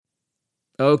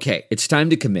Okay, it's time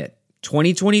to commit.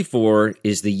 2024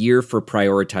 is the year for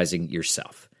prioritizing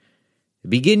yourself.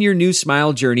 Begin your new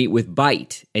smile journey with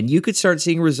Byte, and you could start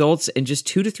seeing results in just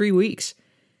 2 to 3 weeks.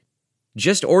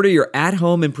 Just order your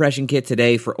at-home impression kit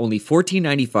today for only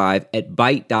 $14.95 at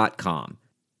Byte.com.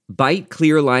 Byte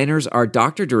clear aligners are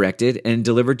doctor-directed and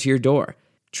delivered to your door.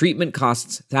 Treatment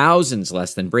costs thousands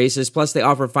less than braces, plus they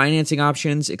offer financing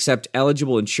options, accept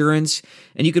eligible insurance,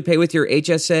 and you could pay with your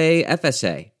HSA,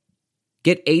 FSA.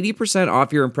 Get 80%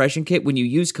 off your impression kit when you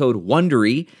use code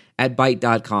WONDERY at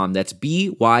Byte.com. That's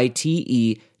BYTE.com.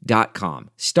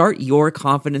 Start your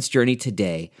confidence journey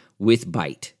today with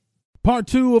Byte. Part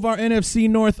 2 of our NFC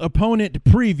North opponent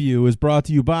preview is brought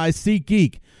to you by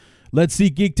SeatGeek. Let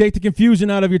SeatGeek take the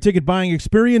confusion out of your ticket buying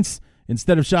experience.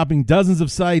 Instead of shopping dozens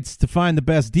of sites to find the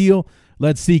best deal,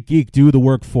 let SeatGeek do the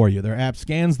work for you. Their app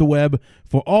scans the web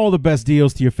for all the best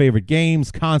deals to your favorite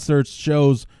games, concerts,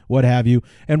 shows, what have you,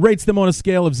 and rates them on a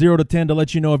scale of 0 to 10 to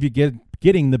let you know if you're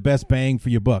getting the best bang for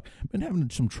your buck. I've been having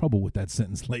some trouble with that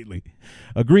sentence lately.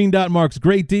 A green dot marks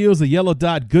great deals, a yellow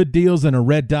dot good deals, and a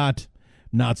red dot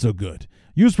not so good.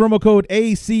 Use promo code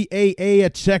ACAA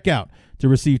at checkout to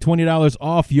receive $20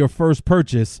 off your first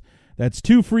purchase. That's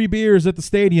 2 free beers at the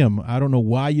stadium. I don't know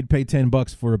why you'd pay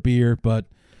 $10 for a beer, but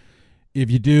if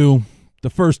you do,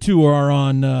 the first two are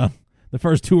on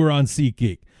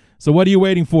SeatGeek. So what are you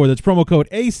waiting for? That's promo code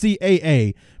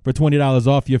ACAA for $20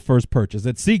 off your first purchase.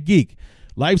 At SeatGeek,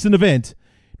 life's an event.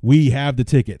 We have the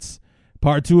tickets.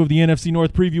 Part 2 of the NFC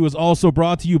North preview is also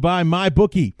brought to you by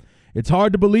MyBookie. It's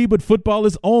hard to believe, but football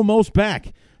is almost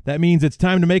back. That means it's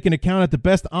time to make an account at the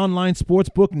best online sports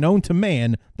book known to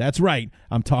man. That's right,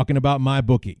 I'm talking about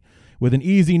MyBookie. With an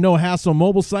easy, no-hassle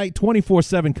mobile site,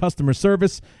 24/7 customer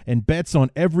service, and bets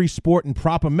on every sport and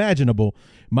prop imaginable,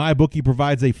 MyBookie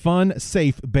provides a fun,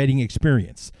 safe betting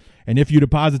experience. And if you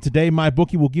deposit today,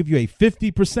 MyBookie will give you a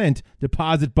 50%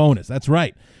 deposit bonus. That's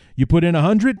right. You put in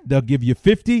 100, they'll give you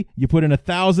 50. You put in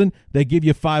 1,000, they give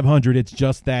you 500. It's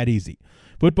just that easy.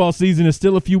 Football season is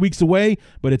still a few weeks away,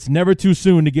 but it's never too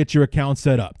soon to get your account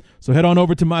set up. So head on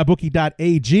over to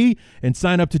mybookie.ag and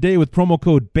sign up today with promo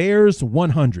code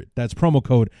BEARS100. That's promo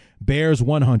code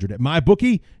BEARS100. At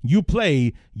MyBookie, you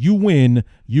play, you win,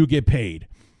 you get paid.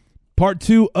 Part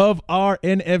 2 of our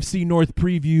NFC North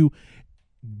preview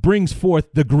brings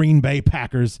forth the Green Bay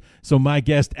Packers. So my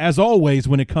guest, as always,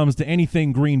 when it comes to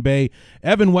anything Green Bay,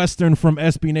 Evan Western from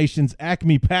SB Nation's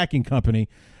Acme Packing Company.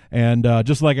 And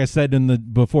just like I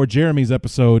said before Jeremy's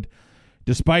episode,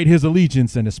 despite his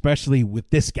allegiance, and especially with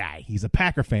this guy, he's a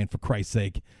Packer fan, for Christ's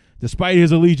sake. Despite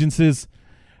his allegiances,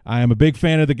 I am a big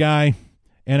fan of the guy,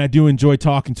 and I do enjoy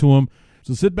talking to him.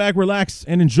 So sit back, relax,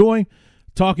 and enjoy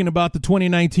talking about the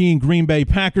 2019 Green Bay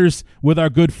Packers with our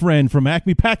good friend from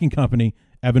Acme Packing Company,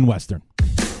 Evan Western.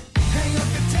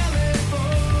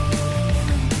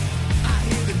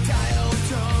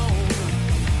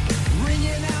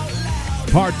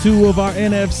 Part 2 of our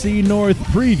NFC North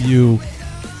preview,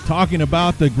 talking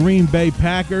about the Green Bay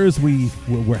Packers.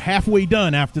 We're halfway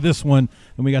done after this one,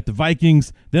 and we got the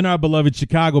Vikings, then our beloved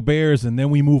Chicago Bears, and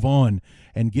then we move on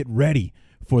and get ready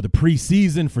for the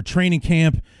preseason, for training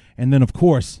camp, and then, of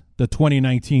course, the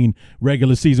 2019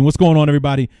 regular season. What's going on,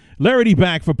 everybody? Larry D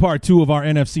back for part 2 of our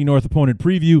NFC North opponent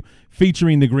preview,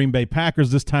 featuring the Green Bay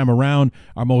Packers this time around,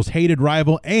 our most hated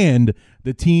rival, and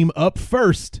the team up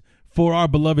first for our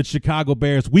beloved Chicago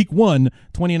Bears. Week 1,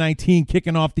 2019,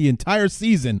 kicking off the entire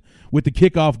season with the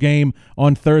kickoff game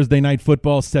on Thursday Night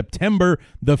Football, September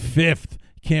the 5th.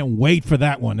 Can't wait for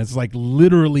that one. It's like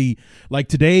literally, like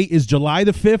today is July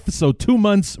the 5th, so 2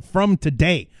 months from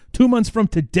today. 2 months from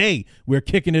today, we're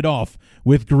kicking it off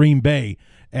with Green Bay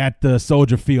at the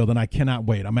Soldier Field, and I cannot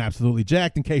wait. I'm absolutely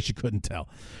jacked, in case you couldn't tell.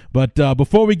 But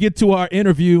before we get to our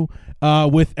interview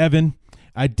with Evan,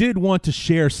 I did want to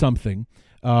share something.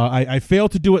 I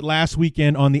failed to do it last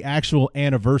weekend on the actual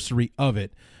anniversary of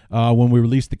it when we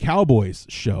released the Cowboys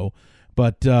show.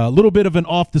 But a little bit of an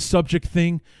off-the-subject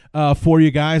thing for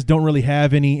you guys. Don't really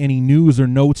have any news or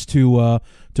notes to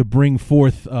bring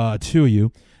forth to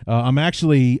you. I'm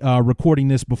actually recording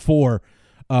this before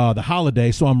the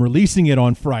holiday, so I'm releasing it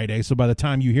on Friday. So by the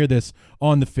time you hear this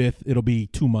on the 5th, it'll be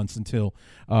 2 months until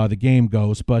the game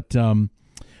goes. But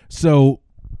so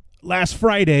last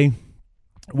Friday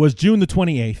was June the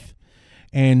 28th,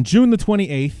 and June the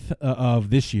 28th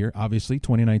of this year, obviously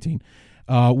 2019,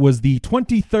 was the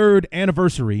 23rd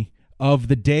anniversary of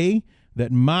the day that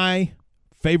my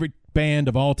favorite band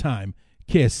of all time,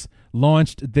 Kiss,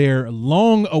 launched their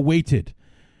long-awaited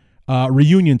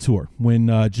reunion tour,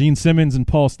 when Gene Simmons and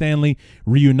Paul Stanley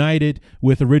reunited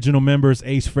with original members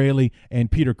Ace Frehley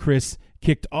and Peter Criss,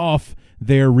 kicked off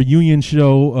their reunion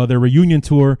show, their reunion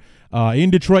tour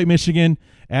in Detroit, Michigan,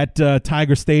 at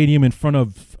Tiger Stadium in front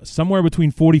of somewhere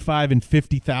between 45 and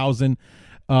 50,000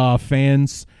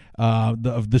 fans.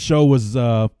 The show was,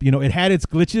 it had its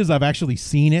glitches. I've actually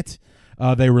seen it.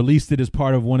 They released it as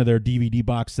part of one of their DVD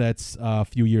box sets a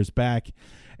few years back.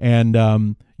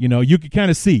 And, you could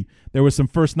kind of see there were some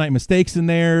first night mistakes in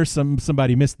there.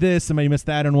 Somebody missed this, somebody missed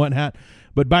that and whatnot.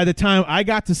 But by the time I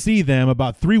got to see them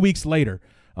about 3 weeks later,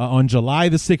 on July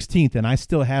the 16th, and I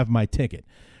still have my ticket.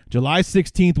 July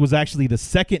 16th was actually the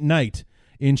second night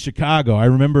in Chicago. I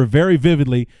remember very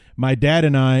vividly my dad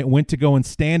and I went to go and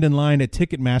stand in line at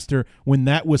Ticketmaster when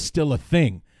that was still a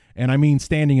thing. And I mean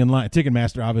standing in line.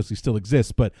 Ticketmaster obviously still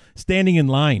exists, but standing in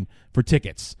line for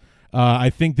tickets. I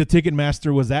think the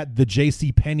Ticketmaster was at the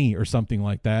J.C. Penney or something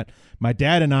like that. My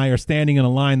dad and I are standing in a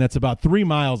line that's about 3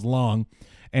 miles long,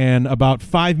 and about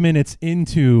 5 minutes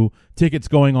into tickets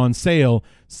going on sale,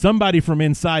 somebody from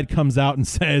inside comes out and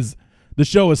says, the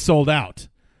show is sold out.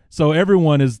 So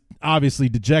everyone is obviously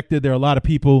dejected. There are a lot of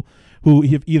people who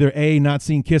have either A, not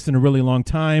seen Kiss in a really long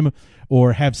time,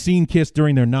 or have seen Kiss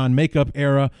during their non-makeup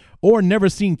era, or never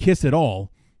seen Kiss at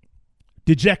all.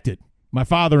 Dejected, my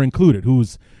father included, who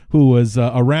was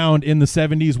around in the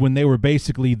 70s when they were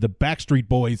basically the Backstreet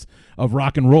Boys of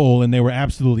rock and roll, and they were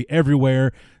absolutely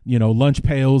everywhere, lunch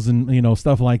pails and,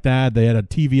 stuff like that. They had a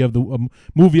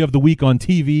movie of the week on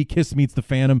TV, Kiss Meets the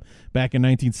Phantom, back in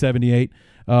 1978,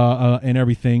 and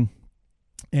everything.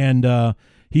 And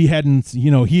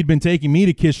he'd been taking me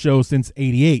to Kiss shows since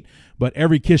 88, but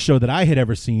every Kiss show that I had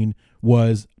ever seen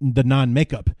was the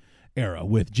non-makeup era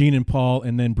with Gene and Paul,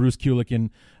 and then Bruce Kulick and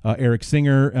Eric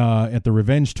Singer at the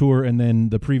Revenge Tour, and then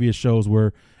the previous shows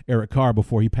were Eric Carr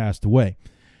before he passed away.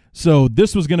 So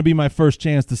this was going to be my first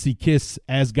chance to see Kiss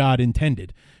as God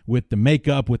intended, with the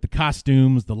makeup, with the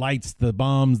costumes, the lights, the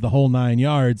bombs, the whole 9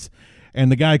 yards. And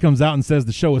the guy comes out and says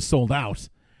the show is sold out.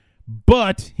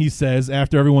 But, he says,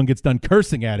 after everyone gets done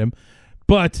cursing at him,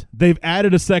 but they've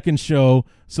added a second show,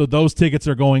 so those tickets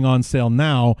are going on sale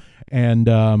now. And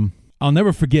I'll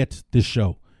never forget this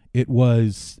show. It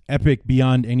was epic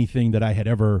beyond anything that I had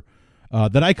ever,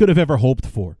 that I could have ever hoped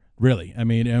for, really. I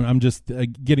mean, I'm just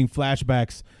getting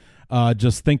flashbacks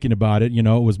just thinking about it. It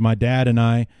was my dad and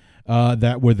I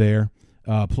that were there,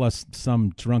 plus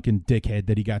some drunken dickhead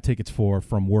that he got tickets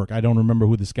from work. I don't remember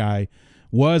who this guy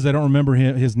was. I don't remember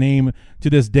his name to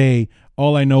this day.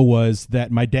 All I know was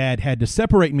that my dad had to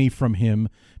separate me from him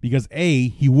because A,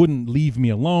 he wouldn't leave me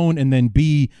alone, and then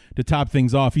B, to top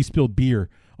things off, he spilled beer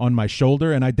on my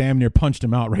shoulder, and I damn near punched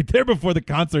him out right there before the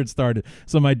concert started.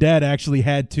 So my dad actually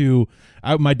had to,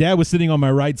 my dad was sitting on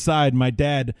my right side. My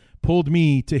dad pulled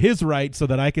me to his right so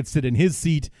that I could sit in his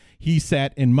seat. He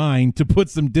sat in mine to put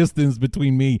some distance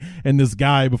between me and this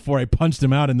guy before I punched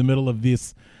him out in the middle of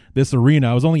this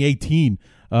arena. I was only 18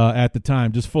 at the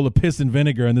time, just full of piss and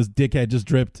vinegar, and this dickhead just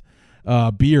dripped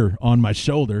beer on my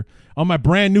shoulder. On my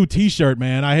brand new T-shirt,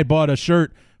 man, I had bought a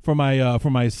shirt for my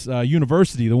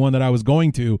university, the one that I was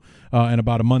going to in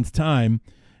about a month's time,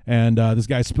 and this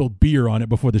guy spilled beer on it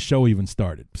before the show even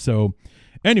started. So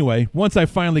anyway, once I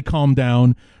finally calmed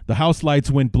down, the house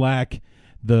lights went black,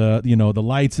 the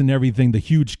lights and everything, the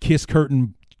huge Kiss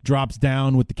curtain drops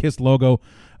down with the Kiss logo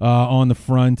on the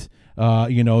front.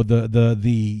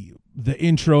 The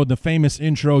intro, the famous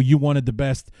intro, you wanted the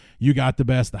best, you got the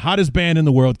best, the hottest band in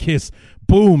the world, Kiss.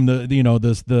 Boom,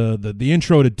 the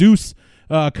intro to Deuce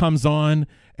comes on,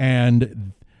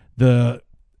 and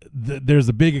there's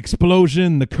a big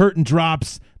explosion, the curtain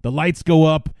drops, the lights go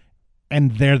up,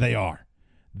 and there they are.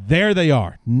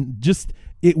 Just,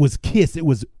 it was Kiss. It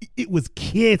was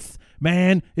Kiss,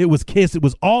 man. It was Kiss. It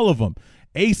was all of them.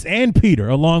 Ace and Peter,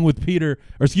 along with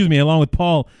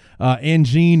Paul and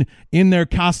Gene in their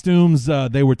costumes.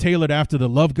 They were tailored after the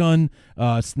Love Gun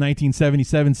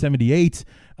 1977-78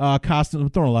 costume. I'm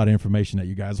throwing a lot of information at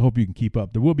you guys. I hope you can keep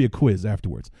up. There will be a quiz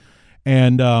afterwards.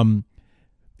 And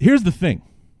here's the thing.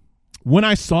 When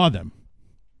I saw them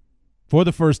for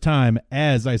the first time,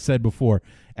 as I said before,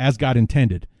 as God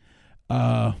intended,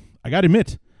 I got to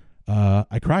admit,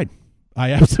 I cried.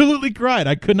 I absolutely cried.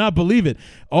 I could not believe it.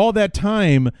 All that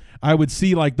time, I would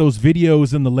see like those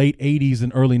videos in the late 80s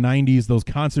and early 90s, those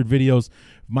concert videos,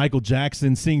 Michael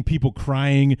Jackson, seeing people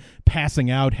crying,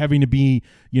 passing out, having to be,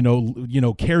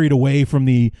 carried away from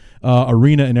the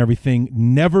arena and everything.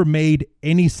 Never made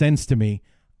any sense to me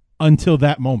until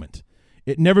that moment.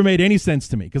 It never made any sense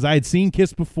to me because I had seen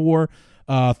Kiss before,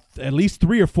 at least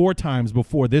 3 or 4 times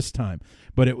before this time.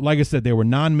 But like I said, there were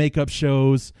non-makeup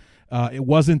shows. It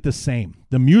wasn't the same.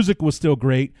 The music was still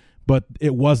great, but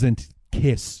it wasn't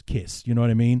Kiss, you know what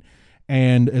I mean?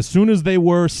 And as soon as they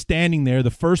were standing there, the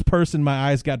first person my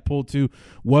eyes got pulled to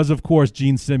was, of course,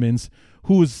 Gene Simmons,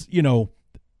 who's, you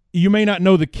may not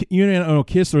know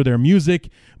Kiss or their music,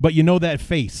 but you know that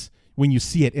face when you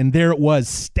see it. And there it was,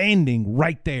 standing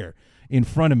right there in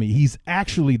front of me. He's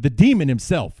actually, the demon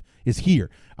himself is here.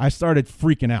 I started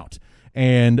freaking out.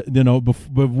 And,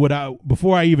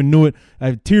 before I even knew it, I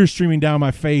have tears streaming down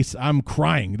my face. I'm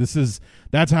crying.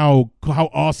 That's how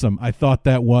awesome I thought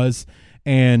that was.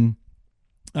 And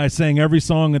I sang every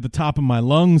song at the top of my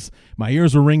lungs. My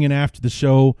ears were ringing after the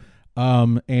show.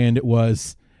 And it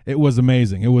was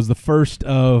amazing. It was the first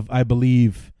of, I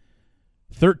believe,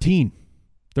 13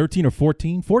 or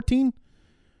 14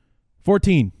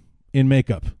 in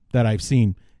makeup that I've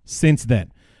seen since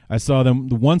then. I saw them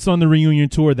once on the reunion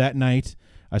tour that night.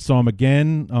 I saw them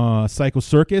again, Psycho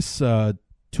Circus, 2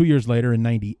 years later in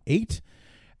 98.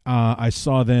 I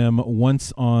saw them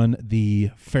once on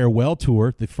the farewell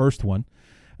tour, the first one,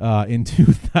 in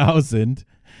 2000.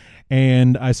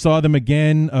 And I saw them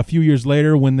again a few years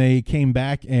later when they came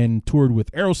back and toured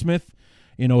with Aerosmith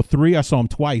in 2003. I saw them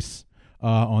twice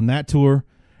on that tour,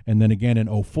 and then again in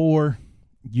 2004.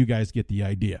 You guys get the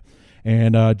idea.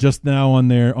 And just now on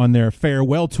their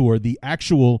farewell tour, the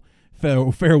actual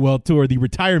farewell tour, the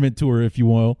retirement tour, if you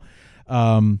will,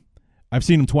 I've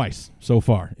seen them twice so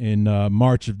far. In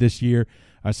March of this year,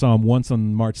 I saw them once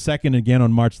on March 2nd, again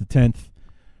on March the 10th.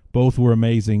 Both were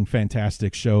amazing,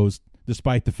 fantastic shows,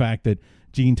 despite the fact that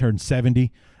Gene turned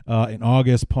 70 in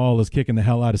August. Paul is kicking the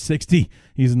hell out of 60.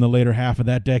 He's in the later half of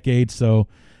that decade, so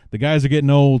the guys are getting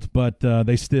old, but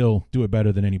they still do it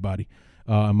better than anybody,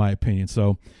 in my opinion.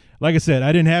 So, like I said,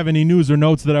 I didn't have any news or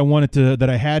notes that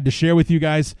I had to share with you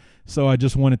guys, so I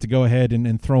just wanted to go ahead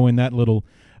and throw in that little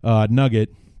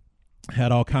nugget.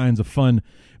 Had all kinds of fun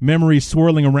memories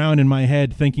swirling around in my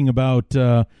head, thinking about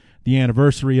the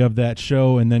anniversary of that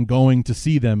show and then going to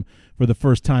see them for the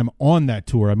first time on that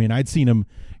tour. I mean, I'd seen them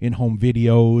in home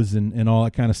videos and all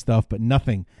that kind of stuff, but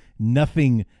nothing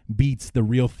beats the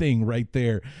real thing right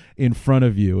there in front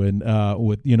of you. And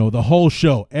with the whole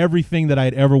show, everything that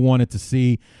I'd ever wanted to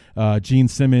see, Gene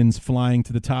Simmons flying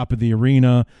to the top of the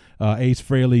arena, Ace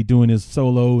Frehley doing his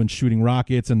solo and shooting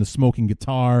rockets, and the smoking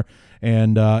guitar,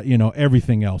 and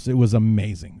everything else. It was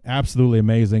amazing, absolutely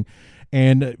amazing.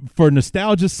 And for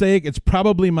nostalgia's sake, it's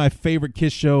probably my favorite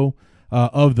Kiss show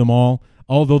of them all,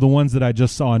 although the ones that I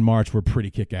just saw in March were pretty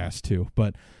kick-ass too.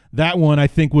 But that one, I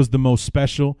think, was the most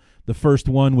special. The first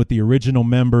one with the original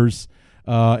members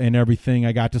and everything.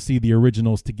 I got to see the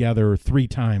originals together 3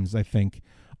 times, I think,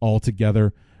 all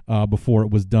together before it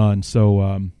was done.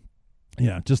 So,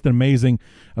 just an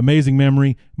amazing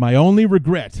memory. My only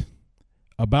regret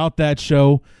about that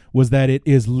show was that it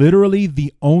is literally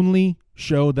the only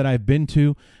show that I've been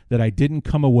to that I didn't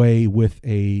come away with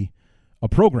a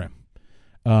program.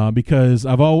 Because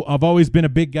I've always been a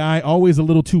big guy, always a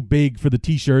little too big for the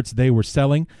T-shirts they were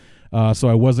selling. So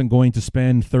I wasn't going to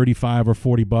spend $35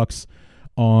 or $40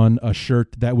 on a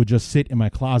shirt that would just sit in my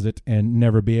closet and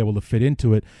never be able to fit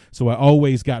into it. So I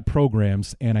always got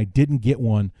programs, and I didn't get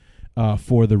one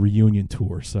for the reunion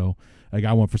tour. So I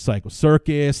got one for Psycho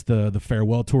Circus, the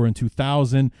farewell tour in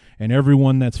 2000, and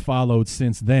everyone that's followed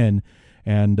since then.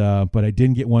 And but I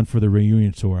didn't get one for the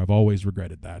reunion tour. I've always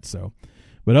regretted that. So,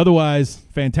 but otherwise,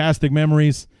 fantastic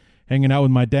memories. Hanging out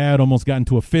with my dad, almost got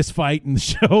into a fist fight in the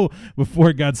show before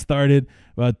it got started,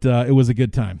 but it was a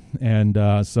good time. And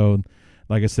so,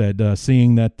 like I said,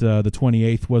 seeing that the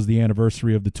 28th was the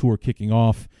anniversary of the tour kicking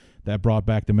off, that brought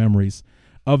back the memories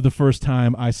of the first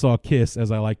time I saw Kiss, as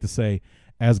I like to say,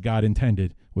 as God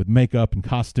intended, with makeup and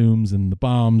costumes and the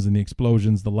bombs and the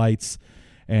explosions, the lights,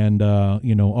 and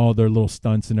all their little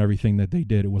stunts and everything that they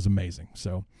did. It was amazing.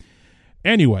 So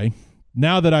anyway,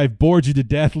 now that I've bored you to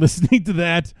death listening to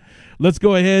that, let's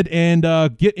go ahead and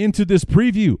get into this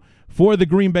preview for the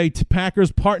Green Bay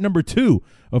Packers, part number 2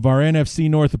 of our NFC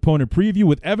North opponent preview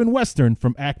with Evan Western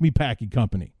from Acme Packing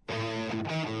Company.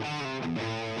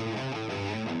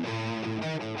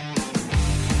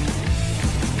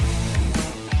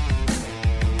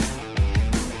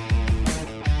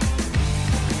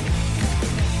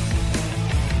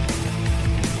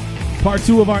 Part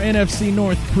 2 of our NFC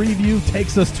North preview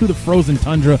takes us to the frozen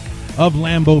tundra of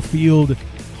Lambeau Field,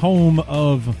 home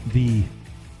of the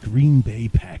Green Bay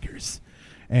Packers.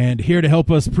 And here to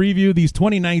help us preview these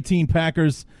 2019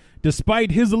 Packers, despite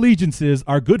his allegiances,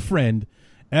 our good friend,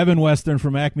 Evan Western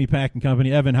from Acme Packing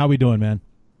Company. Evan, how we doing, man?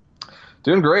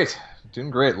 Doing great.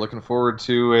 Looking forward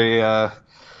to a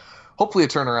hopefully a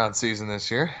turnaround season this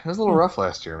year. It was a little rough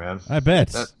last year, man. I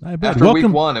bet. After week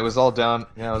one, it was all down.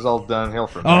 Yeah, it was all downhill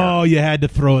from there. Oh, you had to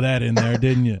throw that in there,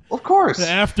 didn't you? Of course.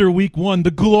 After week one,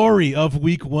 the glory of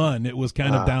week one, it was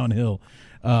kind of downhill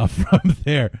from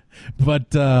there.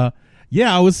 But I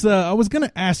was going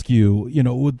to ask you.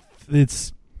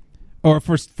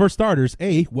 For starters,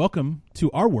 welcome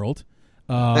to our world,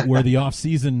 where the off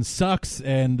season sucks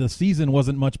and the season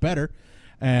wasn't much better,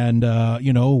 and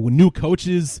new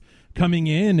coaches coming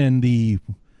in and the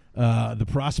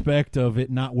prospect of it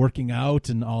not working out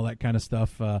and all that kind of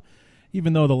stuff.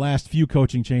 Even though the last few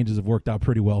coaching changes have worked out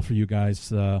pretty well for you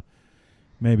guys,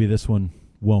 maybe this one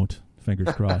won't.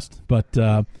 Fingers crossed.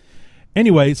 But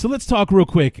anyway, so let's talk real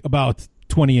quick about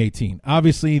 2018.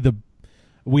 Obviously,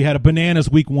 we had a bananas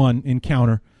week one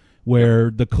encounter where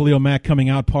the Khalil Mack coming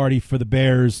out party for the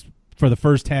Bears for the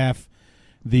first half,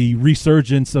 the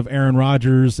resurgence of Aaron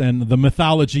Rodgers and the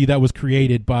mythology that was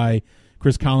created by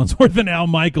Chris Collinsworth and Al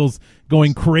Michaels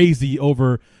going crazy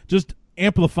over just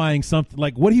amplifying something.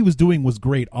 Like what he was doing was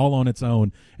great all on its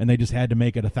own, and they just had to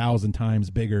make it 1,000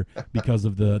 times bigger because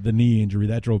of the knee injury.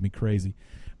 That drove me crazy.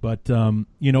 But,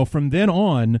 from then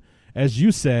on, as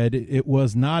you said, it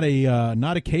was not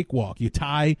a cakewalk. You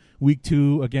tie week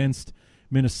 2 against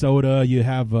Minnesota. You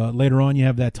have later on you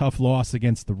have that tough loss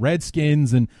against the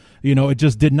Redskins, and it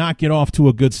just did not get off to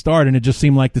a good start, and it just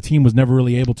seemed like the team was never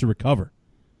really able to recover.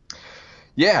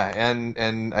 Yeah,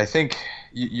 and I think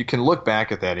you can look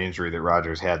back at that injury that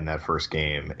Rodgers had in that first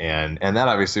game, and that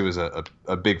obviously was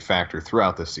a big factor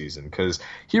throughout the season because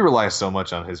he relies so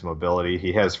much on his mobility.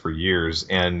 He has for years,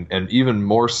 and even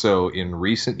more so in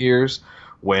recent years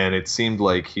when it seemed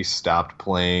like he stopped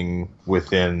playing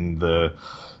within the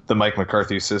Mike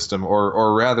McCarthy system,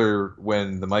 or rather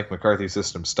when the Mike McCarthy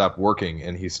system stopped working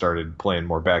and he started playing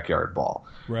more backyard ball.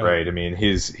 Right? I mean,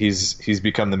 he's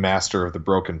become the master of the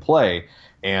broken play,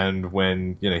 and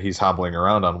when he's hobbling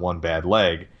around on one bad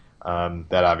leg,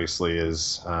 that obviously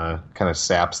is kind of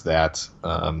saps that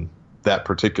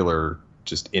particular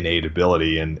just innate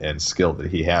ability and skill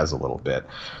that he has a little bit.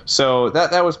 So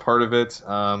that was part of it.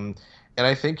 And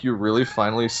I think you really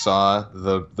finally saw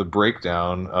the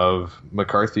breakdown of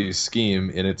McCarthy's scheme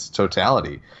in its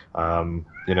totality.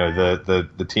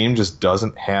 The team just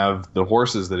doesn't have the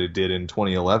horses that it did in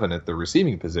 2011 at the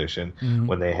receiving position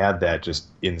when they had that just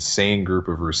insane group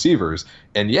of receivers.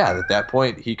 And at that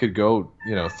point he could go,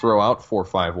 throw out 4 or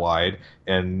 5 wide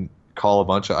and call a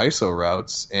bunch of ISO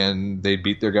routes, and they'd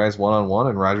beat their guys one-on-one,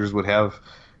 and Rodgers would have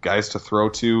guys to throw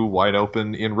to wide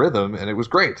open in rhythm, and it was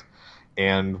great.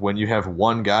 And when you have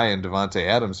one guy in Devontae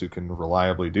Adams who can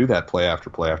reliably do that play after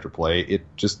play after play, it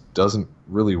just doesn't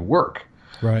really work.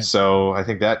 Right. So I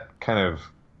think that kind of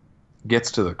gets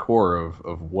to the core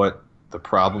of what the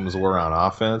problems were on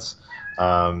offense.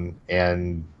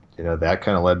 And that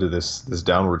kind of led to this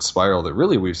downward spiral that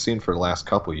really we've seen for the last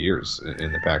couple of years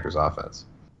in the Packers offense.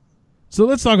 So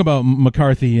let's talk about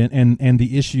McCarthy and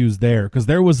the issues there, because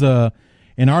there was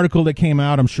an article that came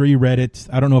out. I'm sure you read it.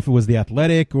 I don't know if it was The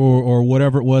Athletic or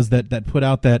whatever it was that put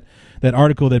out that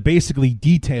article that basically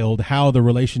detailed how the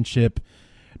relationship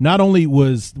not only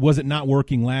was it not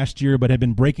working last year, but had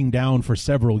been breaking down for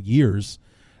several years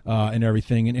and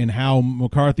everything, and how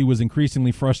McCarthy was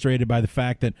increasingly frustrated by the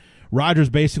fact that Rodgers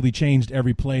basically changed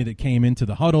every play that came into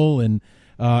the huddle and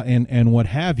what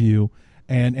have you,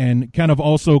 and kind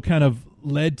of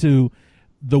led to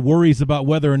the worries about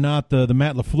whether or not the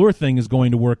Matt LaFleur thing is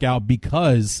going to work out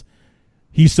because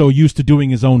he's so used to doing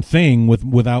his own thing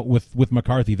with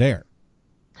McCarthy there.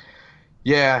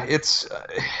 Yeah, it's.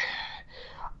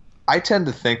 I tend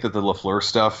to think that the LaFleur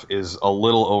stuff is a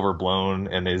little overblown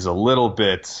and is a little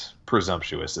bit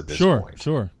presumptuous at this point.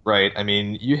 Sure. Right. I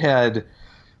mean, you had.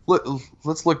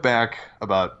 Let's look back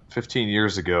about 15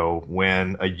 years ago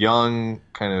when a young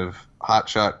kind of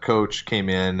hotshot coach came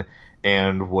in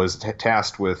and was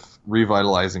tasked with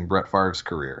revitalizing Brett Favre's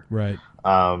career. Right.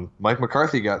 Mike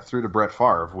McCarthy got through to Brett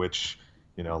Favre, which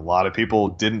a lot of people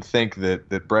didn't think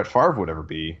that Brett Favre would ever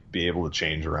be able to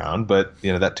change around. But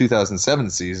that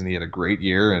 2007 season, he had a great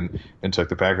year and took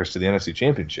the Packers to the NFC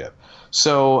Championship.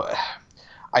 So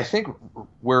I think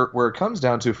where it comes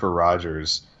down to for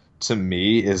Rodgers, to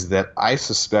me, is that I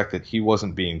suspect that he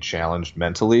wasn't being challenged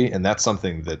mentally, and that's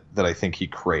something that I think he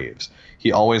craves.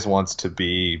 He always wants to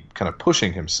be kind of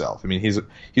pushing himself. I mean, he's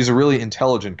a really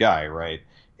intelligent guy, right?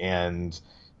 And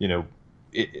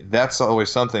that's always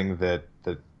something that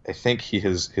I think he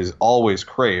has always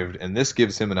craved, and this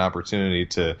gives him an opportunity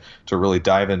to really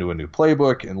dive into a new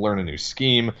playbook and learn a new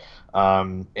scheme.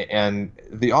 And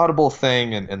the audible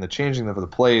thing and the changing of the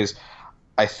plays,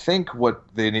 I think what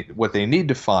they need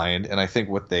to find, and I think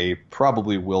what they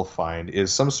probably will find,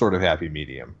 is some sort of happy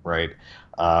medium, right?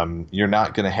 You're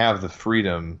not going to have the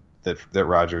freedom that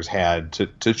Rodgers had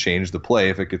to change the play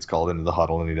if it gets called into the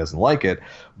huddle and he doesn't like it.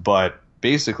 But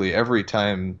basically, every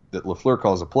time that LaFleur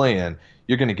calls a play in,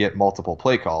 you're going to get multiple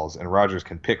play calls, and Rodgers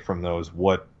can pick from those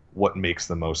what makes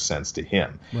the most sense to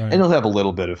him. Right. And he'll have a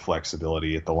little bit of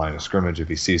flexibility at the line of scrimmage if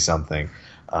he sees something.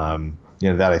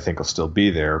 That I think will still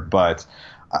be there. But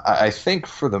I think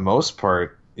for the most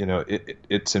part,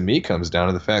 it to me comes down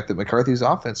to the fact that McCarthy's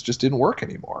offense just didn't work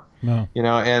anymore. No.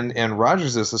 And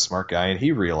Rodgers is a smart guy, and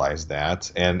he realized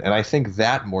that. And I think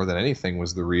that more than anything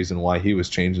was the reason why he was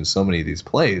changing so many of these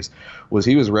plays, was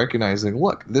he was recognizing,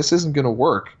 look, this isn't going to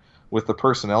work with the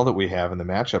personnel that we have and the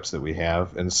matchups that we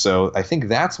have. And so I think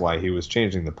that's why he was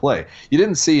changing the play. You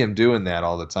didn't see him doing that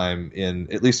all the time,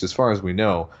 at least as far as we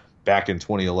know, back in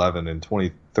 2011 and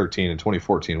 2013 and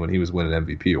 2014 when he was winning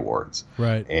MVP awards.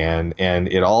 Right. And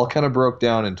it all kind of broke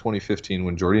down in 2015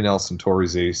 when Jordy Nelson tore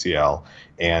his ACL,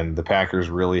 and the Packers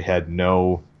really had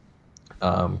no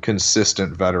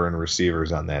consistent veteran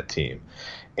receivers on that team.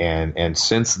 And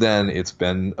since then, it's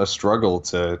been a struggle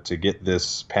to get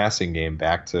this passing game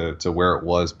back to where it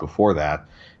was before that.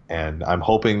 And I'm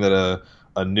hoping that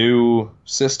a new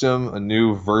system, a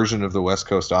new version of the West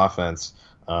Coast offense,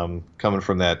 coming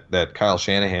from that Kyle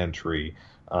Shanahan tree,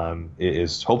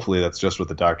 is hopefully that's just what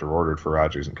the doctor ordered for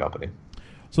Rodgers and company.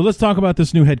 So let's talk about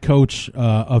this new head coach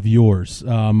of yours.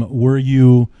 Were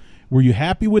you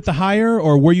happy with the hire,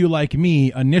 or were you like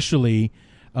me initially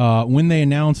when they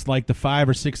announced like the 5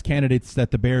 or 6 candidates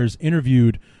that the Bears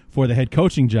interviewed for the head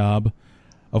coaching job?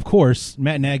 Of course,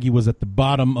 Matt Nagy was at the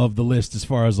bottom of the list as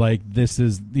far as like, this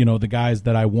is, the guys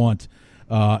that I want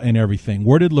and everything.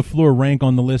 Where did LaFleur rank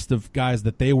on the list of guys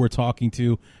that they were talking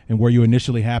to, and were you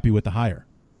initially happy with the hire?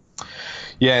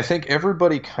 Yeah, I think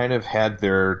everybody kind of had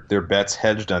their bets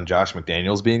hedged on Josh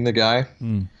McDaniels being the guy.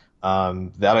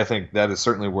 That I think that is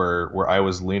certainly where I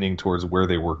was leaning towards where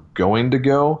they were going to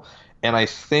go. And I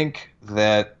think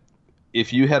that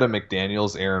if you had a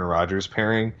McDaniels-Aaron Rodgers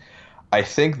pairing, I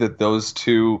think that those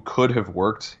two could have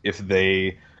worked if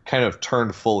they kind of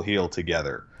turned full heel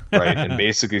together, right? And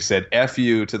basically said, F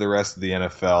you to the rest of the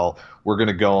NFL. We're going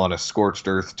to go on a scorched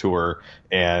earth tour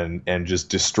and just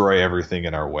destroy everything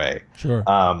in our way. Sure.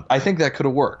 I think that could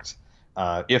have worked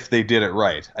if they did it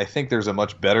right. I think there's a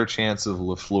much better chance of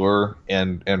LaFleur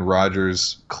and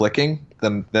Rodgers clicking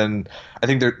than I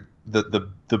think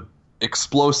the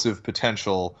explosive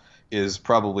potential is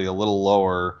probably a little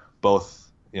lower, both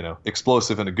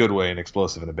explosive in a good way and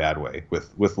explosive in a bad way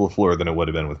with LaFleur than it would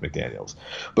have been with McDaniels.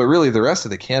 But really, the rest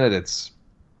of the candidates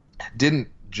didn't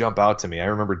jump out to me. I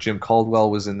remember Jim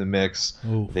Caldwell was in the mix.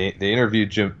 They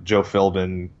interviewed Joe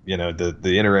Philbin,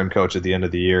 the interim coach at the end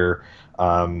of the year.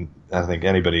 I don't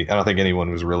think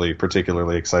anyone was really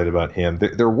particularly excited about him.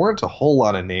 There weren't a whole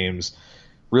lot of names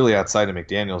really outside of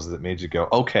McDaniels that made you go,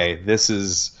 okay, this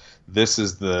is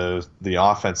the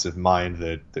offensive mind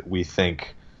that we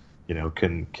think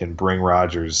can bring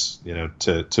Rodgers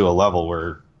to a level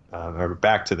where or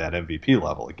back to that MVP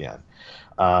level again.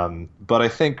 But I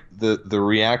think the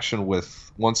reaction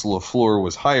once LaFleur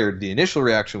was hired, the initial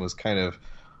reaction was kind of,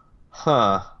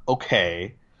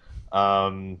 okay,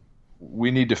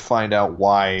 we need to find out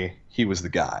why he was the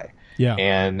guy. Yeah.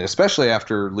 And especially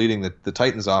after leading the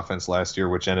Titans offense last year,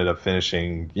 which ended up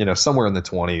finishing somewhere in the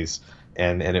 20s,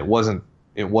 and it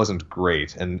wasn't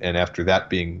great, and after that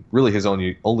being really his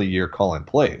only year calling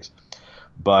plays.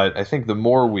 But I think the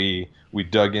more we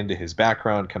dug into his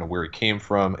background, kind of where he came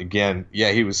from, again,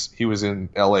 yeah, he was in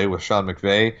LA with Sean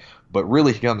McVay, but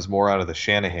really he comes more out of the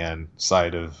Shanahan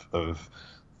side of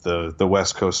the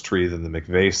West Coast tree than the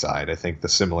McVay side. I think the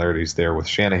similarities there with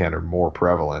Shanahan are more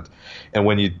prevalent. And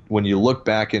when you look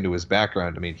back into his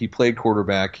background, I mean, he played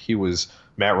quarterback. He was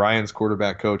Matt Ryan's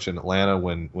quarterback coach in Atlanta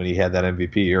when he had that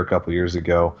MVP year a couple years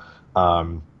ago.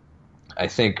 I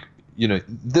think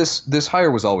this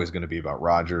hire was always going to be about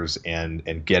Rodgers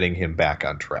and getting him back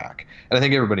on track, and I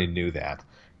think everybody knew that.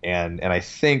 And I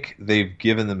think they've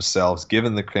given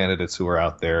the candidates who are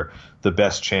out there, the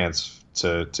best chance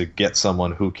to get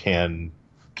someone who can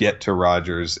get to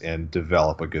Rodgers and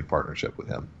develop a good partnership with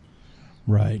him.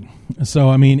 Right. So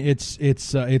I mean, it's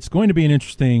going to be an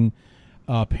interesting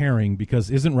pairing, because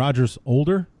isn't Rodgers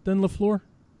older than LaFleur?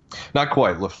 Not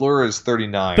quite. LaFleur is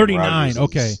 39. 39,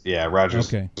 okay.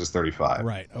 Rodgers is 35.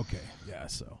 Right, okay. Yeah,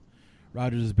 so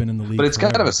Rodgers has been in the league. But it's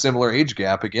kind of a similar age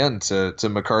gap, again, to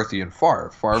McCarthy and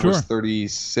Favre. Favre was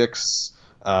 36.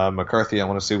 McCarthy, I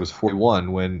want to say, was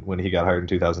 41 when he got hired in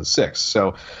 2006.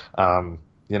 So,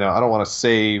 I don't want to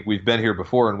say we've been here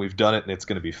before and we've done it and it's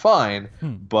going to be fine,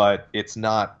 but it's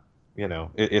not,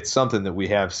 it's something that we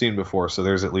have seen before. So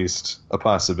there's at least a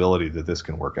possibility that this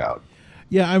can work out.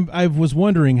 Yeah, I was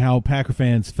wondering how Packer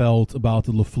fans felt about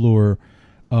the LaFleur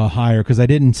hire, because I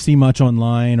didn't see much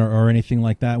online or anything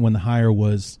like that when the hire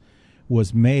was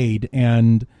made.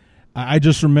 And I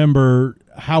just remember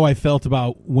how I felt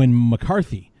about when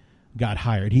McCarthy got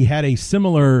hired. He had a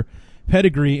similar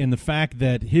pedigree in the fact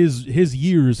that his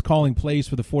years calling plays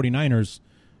for the 49ers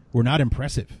were not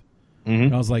impressive.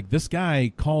 I was like, this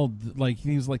guy called, like,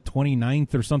 he was like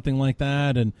 29th or something like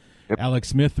that, and Alex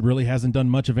Smith really hasn't done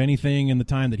much of anything in the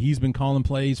time that he's been calling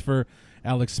plays for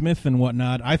Alex Smith and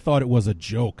whatnot. I thought it was a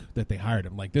joke that they hired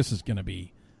him. Like, this is going to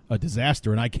be a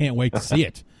disaster, and I can't wait to see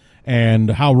it.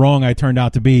 And how wrong I turned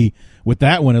out to be with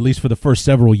that one, at least for the first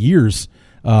several years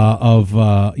of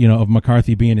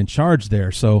McCarthy being in charge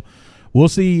there. So we'll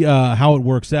see how it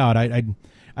works out.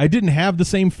 I didn't have the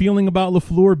same feeling about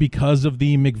LaFleur because of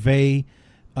the McVay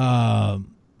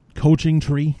coaching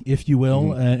tree, if you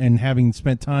will, and having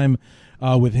spent time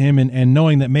with him and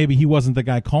knowing that maybe he wasn't the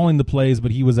guy calling the plays, but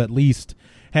he was at least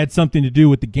had something to do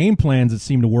with the game plans that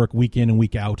seemed to work week in and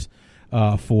week out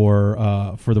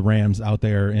for the Rams out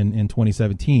there in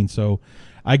 2017. So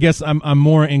I guess I'm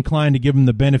more inclined to give him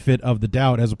the benefit of the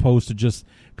doubt as opposed to just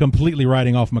completely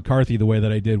writing off McCarthy the way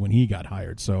that I did when he got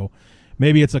hired. So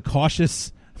maybe it's a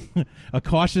cautious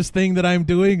thing that I'm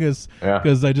doing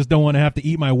because I just don't want to have to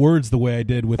eat my words the way I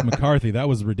did with McCarthy. That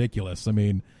was ridiculous. I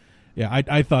mean, yeah,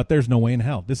 I thought there's no way in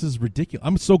hell. This is ridiculous.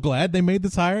 I'm so glad they made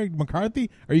this hire. McCarthy,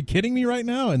 are you kidding me right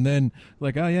now? And then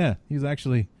like, oh yeah, he's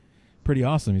actually pretty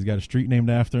awesome. He's got a street named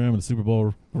after him and a Super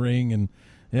Bowl ring, and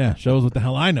yeah, shows what the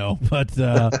hell I know. But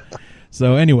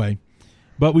so anyway,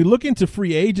 but we look into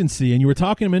free agency, and you were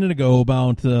talking a minute ago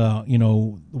about the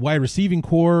wide receiving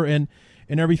core and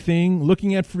everything.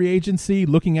 Looking at free agency,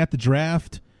 looking at the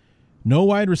draft, no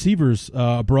wide receivers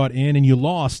brought in, and you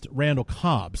lost Randall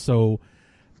Cobb. So,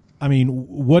 I mean,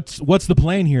 what's the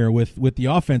plan here with the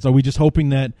offense? Are we just hoping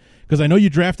that, because I know you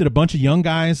drafted a bunch of young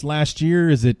guys last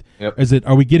year,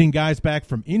 are we getting guys back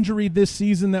from injury this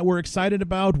season that we're excited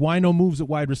about? Why no moves at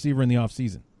wide receiver in the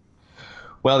offseason?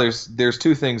 Well, there's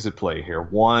two things at play here.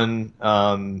 One,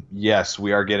 yes,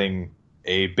 we are getting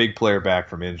a big player back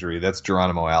from injury. That's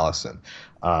Geronimo Allison.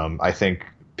 I think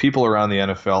people around the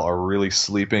NFL are really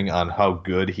sleeping on how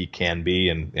good he can be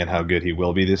and how good he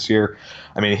will be this year.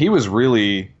 I mean, he was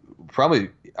really probably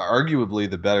arguably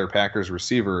the better Packers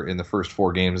receiver in the first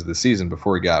 4 games of the season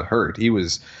before he got hurt. He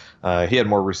had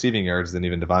more receiving yards than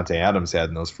even Devontae Adams had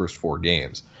in those first 4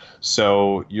 games.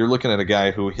 So you're looking at a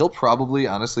guy who he'll probably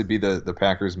honestly be the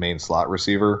Packers' main slot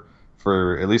receiver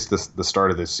for at least the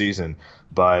start of this season.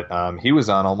 But he was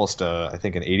on almost, I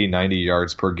think, an 80, 90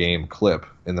 yards per game clip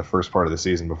in the first part of the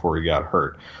season before he got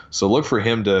hurt. So look for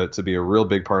him to be a real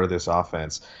big part of this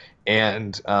offense.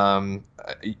 And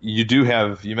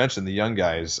you mentioned the young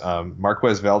guys,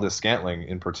 Marquez Valdes-Scantling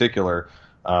in particular,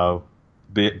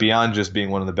 beyond just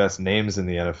being one of the best names in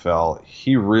the NFL,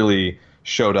 he really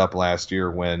showed up last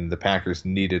year when the Packers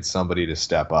needed somebody to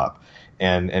step up.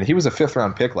 And he was a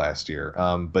 5th-round pick last year,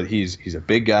 but he's a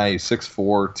big guy. He's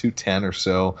 6'4", 210 or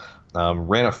so.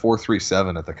 Ran a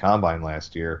 4.37 at the combine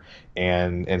last year,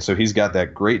 and so he's got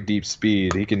that great deep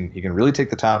speed. He can really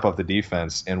take the top off the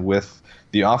defense, and with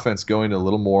the offense going to a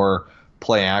little more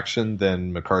play action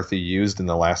than McCarthy used in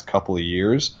the last couple of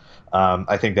years,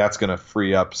 I think that's going to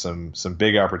free up some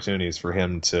big opportunities for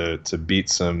him to beat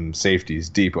some safeties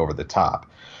deep over the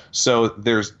top. So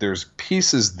there's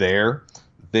pieces there.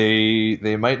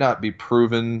 They might not be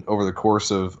proven over the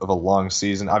course of a long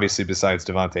season, obviously besides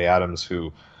Devontae Adams,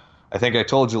 who I think I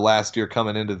told you last year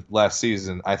coming into last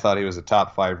season, I thought he was a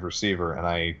top 5 receiver, and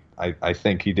I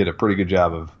think he did a pretty good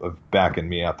job of backing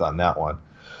me up on that one.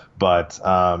 But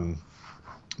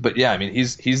yeah, I mean,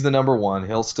 he's the number one.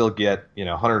 He'll still get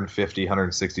 150,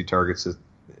 160 targets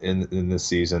in this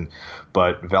season.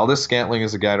 But Valdes-Scantling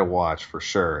is a guy to watch for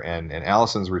sure, and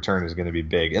Allison's return is going to be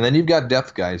big. And then you've got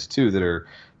depth guys too that are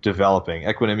developing.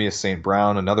 Equanimous St.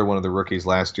 Brown, another one of the rookies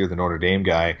last year, the Notre Dame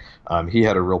guy, he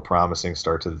had a real promising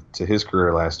start to his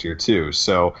career last year too.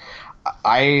 So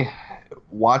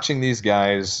watching these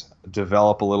guys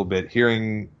develop a little bit,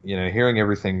 hearing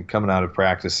everything coming out of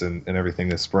practice and everything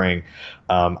this spring,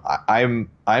 I'm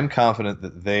confident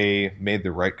that they made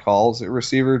the right calls at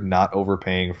receiver, not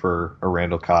overpaying for a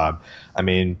Randall Cobb. I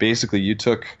mean, basically you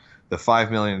took the $5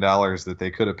 million that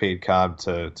they could have paid Cobb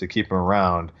to keep him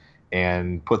around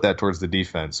and put that towards the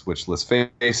defense, which, let's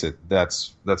face it,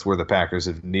 that's where the Packers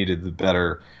have needed the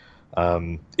better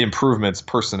improvements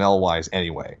personnel wise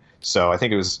anyway. So I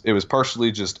think it was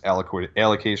partially just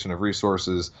allocation of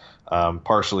resources,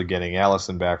 partially getting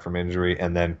Allison back from injury,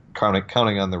 and then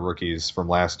counting on the rookies from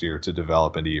last year to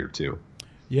develop into year 2.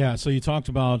 Yeah, so you talked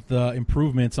about the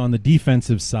improvements on the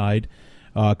defensive side.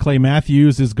 Clay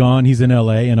Matthews is gone. He's in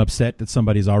L.A. and upset that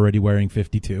somebody's already wearing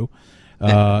 52.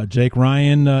 Jake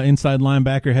Ryan, inside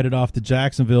linebacker, headed off to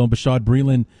Jacksonville. Bashaud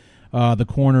Breeland, the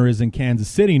corner, is in Kansas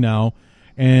City now.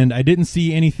 And I didn't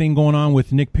see anything going on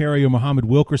with Nick Perry or Muhammad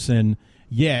Wilkerson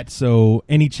yet. So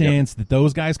any chance that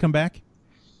those guys come back?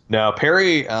 No,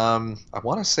 Perry, I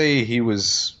want to say he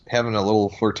was having a little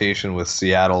flirtation with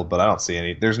Seattle, but I don't see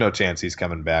any. There's no chance he's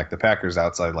coming back. The Packers'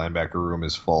 outside linebacker room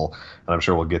is full, and I'm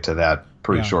sure we'll get to that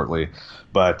pretty shortly.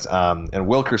 But and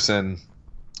Wilkerson,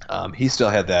 he still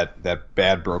had that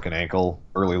bad broken ankle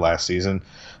early last season,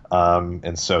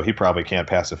 and so he probably can't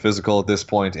pass a physical at this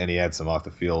point, and he had some off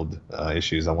the field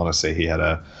issues. I want to say he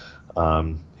had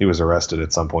he was arrested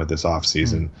at some point this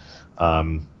offseason.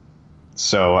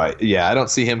 So I don't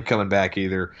see him coming back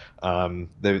either.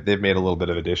 They've made a little bit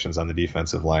of additions on the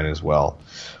defensive line as well,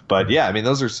 but yeah, I mean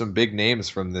those are some big names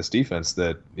from this defense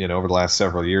that over the last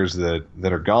several years that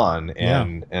are gone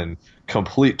and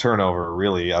complete turnover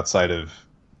really outside of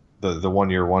the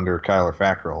 1-year wonder Kyler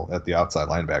Fackrell at the outside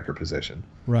linebacker position.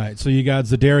 Right. So you got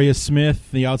Zadarius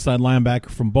Smith, the outside linebacker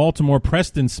from Baltimore,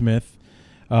 Preston Smith,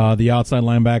 the outside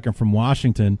linebacker from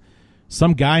Washington,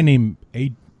 some guy named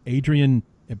Adrian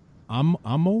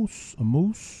Amos,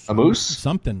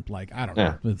 something like, I don't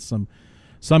know. It's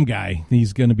some guy.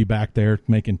 He's going to be back there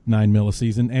making $9 million a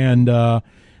season. And the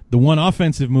one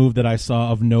offensive move that I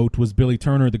saw of note was Billy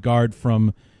Turner, the guard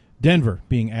from Denver,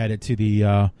 being added to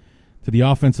the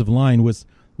offensive line. Was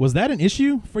that an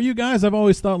issue for you guys? I've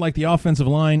always thought like the offensive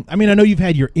line. I mean, I know you've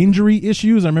had your injury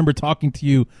issues. I remember talking to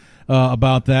you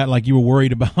about that, like you were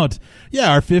worried about,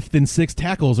 our 5th and 6th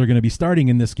tackles are going to be starting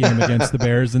in this game against the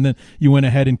Bears, and then you went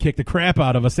ahead and kicked the crap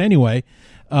out of us anyway.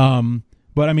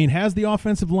 But, I mean, has the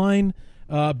offensive line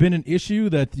been an issue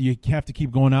that you have to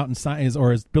keep going out and sign,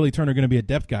 or is Billy Turner going to be a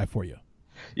depth guy for you?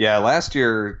 Yeah, last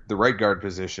year the right guard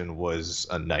position was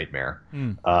a nightmare.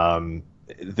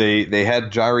 They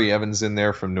had Jari Evans in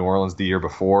there from New Orleans the year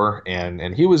before,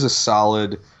 and he was a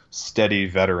solid, steady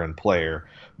veteran player.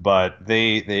 But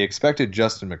they expected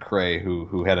Justin McCray,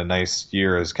 who had a nice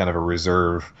year as kind of a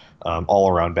reserve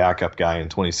all-around backup guy in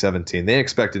 2017. They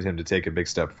expected him to take a big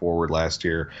step forward last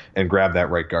year and grab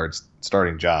that right guard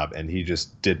starting job, and he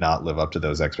just did not live up to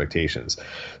those expectations.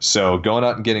 So going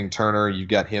out and getting Turner, you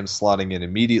got him slotting in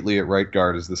immediately at right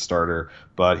guard as the starter,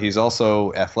 but he's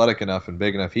also athletic enough and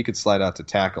big enough he could slide out to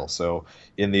tackle. So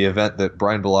in the event that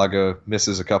Brian Bulaga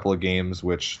misses a couple of games,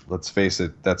 which, let's face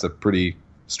it, that's a pretty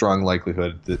strong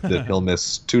likelihood that he'll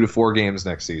miss 2 to 4 games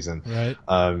next season. Right.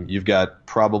 You've got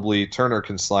probably Turner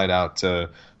can slide out to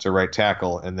right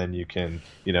tackle, and then you can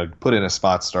put in a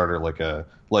spot starter like a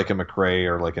McCray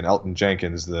or like an Elton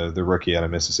Jenkins, the rookie out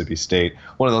of Mississippi State.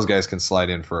 One of those guys can slide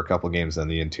in for a couple games on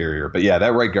the interior. But yeah,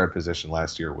 that right guard position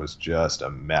last year was just a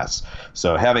mess.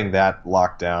 So having that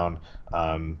locked down,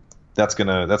 that's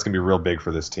gonna be real big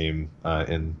for this team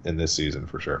in this season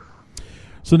for sure.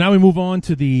 So now we move on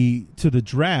to the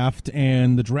draft,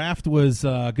 and the draft was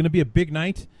going to be a big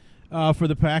night for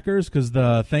the Packers because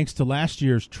thanks to last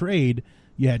year's trade,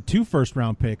 you had 2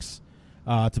 first-round picks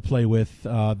to play with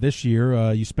this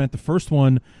year. You spent the first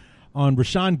one on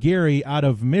Rashawn Gary out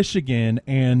of Michigan,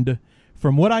 and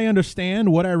from what I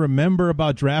understand, what I remember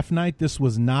about draft night, this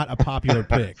was not a popular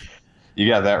pick. You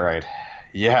got that right.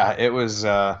 Yeah, it was.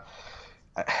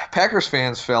 Packers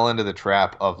fans fell into the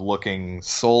trap of looking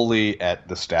solely at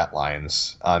the stat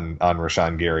lines on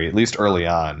Rashawn Gary, at least early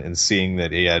on, and seeing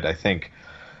that he had, I think,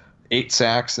 8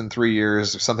 sacks in 3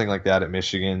 years or something like that at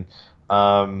Michigan.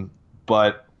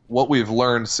 But what we've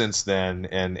learned since then,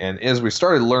 and as we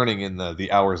started learning in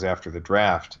the hours after the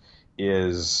draft,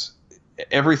 is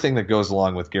everything that goes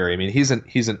along with Gary. I mean, he's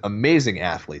an amazing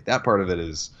athlete. That part of it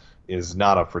is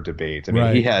not up for debate. I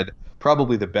mean, He had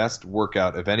probably the best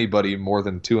workout of anybody more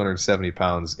than 270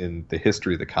 pounds in the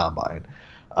history of the combine.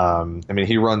 I mean,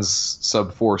 he runs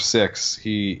sub 4.6.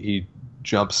 He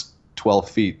jumps 12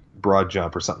 feet broad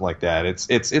jump or something like that.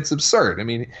 It's absurd. I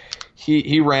mean,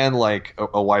 he ran like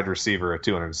a wide receiver at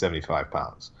 275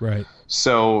 pounds. Right.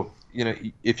 So,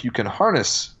 if you can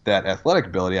harness that athletic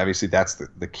ability, obviously that's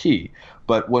the key.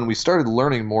 But when we started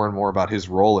learning more and more about his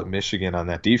role at Michigan on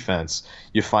that defense,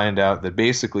 you find out that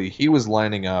basically he was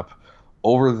lining up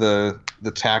over the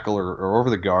tackle or over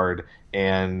the guard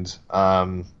and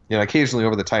occasionally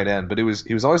over the tight end, but he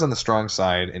was always on the strong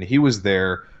side, and he was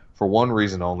there for one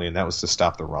reason only, and that was to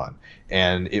stop the run.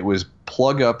 And it was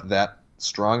plug up that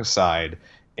strong side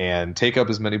and take up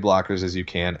as many blockers as you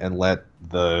can, and let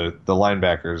the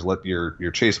linebackers, let your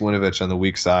Chase Winovich on the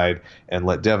weak side, and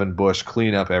let Devin Bush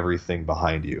clean up everything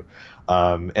behind you.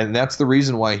 And that's the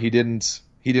reason why he didn't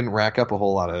rack up a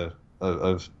whole lot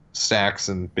of sacks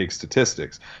and big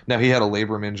statistics. Now, he had a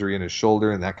labrum injury in his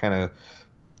shoulder, and that kind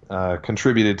of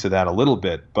contributed to that a little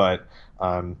bit. But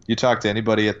you talk to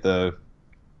anybody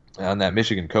on that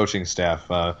Michigan coaching staff,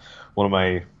 one of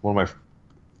my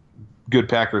good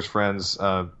Packers friends,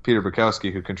 Peter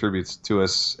Bukowski, who contributes to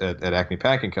us at Acme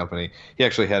Packing Company, he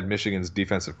actually had Michigan's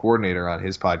defensive coordinator on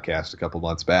his podcast a couple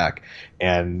months back,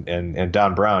 and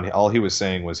Don Brown, all he was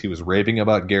saying was he was raving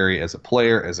about Gary as a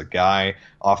player, as a guy,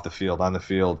 off the field, on the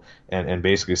field, and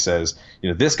basically says,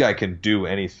 this guy can do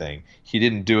anything. He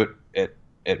didn't do it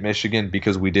at Michigan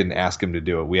because we didn't ask him to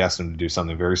do it. We asked him to do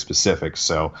something very specific.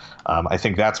 So I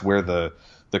think that's where the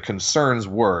concerns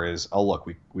were, is, oh, look,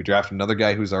 we drafted another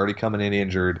guy who's already coming in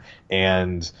injured,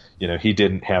 and he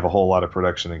didn't have a whole lot of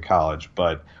production in college.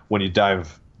 But when you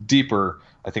dive deeper,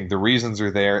 I think the reasons are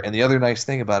there. And the other nice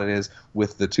thing about it is,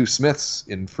 with the two Smiths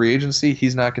in free agency,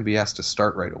 he's not going to be asked to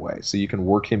start right away. So you can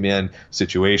work him in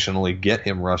situationally, get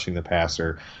him rushing the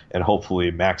passer, and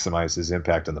hopefully maximize his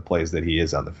impact on the plays that he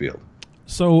is on the field.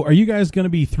 So, are you guys going to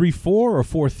be 3-4 or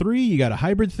 4-3? You got a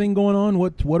hybrid thing going on.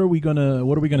 What are we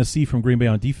gonna see from Green Bay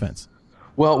on defense?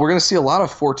 Well, we're going to see a lot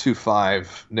of 4-2-5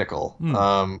 nickel,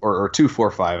 or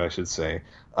 2-4-5, I should say.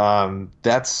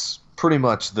 That's pretty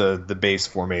much the base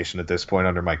formation at this point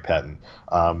under Mike Pettin,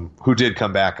 who did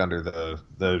come back under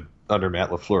under Matt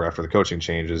LaFleur after the coaching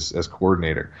change as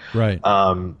coordinator. Right.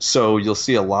 So you'll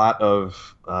see a lot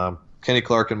of Kenny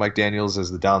Clark and Mike Daniels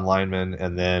as the down linemen,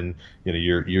 and then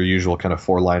your usual kind of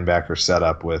four linebacker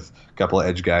setup with a couple of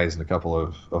edge guys and a couple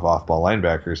of off-ball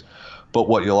linebackers. But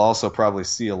what you'll also probably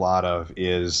see a lot of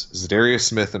is Zadarius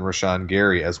Smith and Rashawn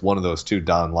Gary as one of those two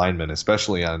down linemen,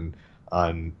 especially on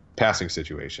passing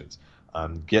situations.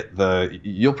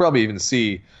 You'll probably even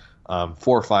see 4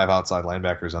 or 5 outside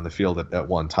linebackers on the field at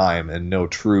one time, and no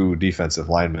true defensive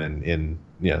linemen in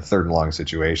third and long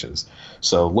situations.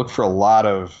 So look for a lot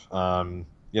of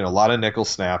nickel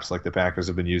snaps like the Packers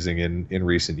have been using in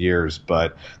recent years.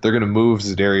 But they're going to move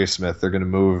Zadarius Smith. They're going to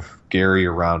move Gary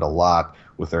around a lot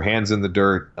with their hands in the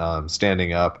dirt,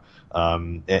 standing up.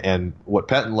 And what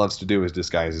Pettin loves to do is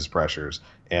disguise his pressures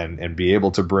and be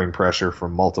able to bring pressure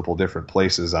from multiple different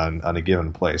places on a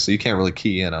given play. So you can't really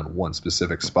key in on one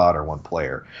specific spot or one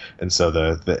player. And so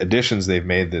the additions they've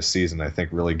made this season, I think,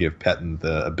 really give Pettin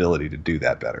the ability to do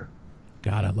that better.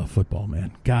 God, I love football,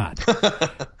 man. God.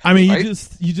 I mean, right?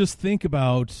 you just think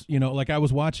about, like I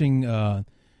was watching the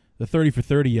 30 for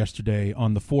 30 yesterday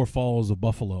on the Four Falls of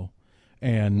Buffalo,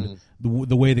 and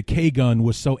the way the K-gun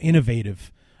was so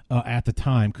innovative at the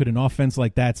time. Could an offense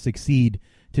like that succeed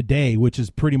today, which is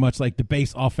pretty much like the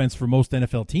base offense for most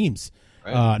NFL teams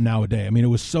nowadays? I mean, it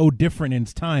was so different in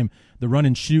its time, the run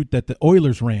and shoot that the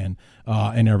Oilers ran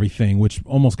and everything, which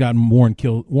almost got Warren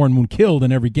Moon killed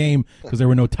in every game because there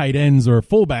were no tight ends or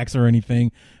fullbacks or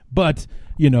anything. But,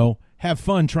 have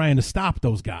fun trying to stop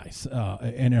those guys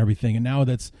and everything. And now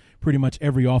that's pretty much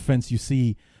every offense you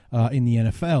see in the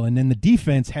NFL. And then the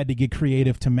defense had to get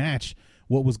creative to match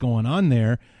what was going on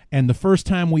there. And the first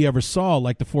time we ever saw,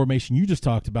 like the formation you just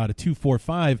talked about, a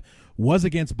 2-4-5, was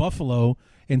against Buffalo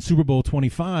in Super Bowl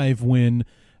 25 when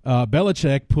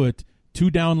Belichick put 2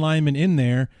 down linemen in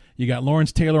there. You got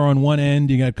Lawrence Taylor on one end,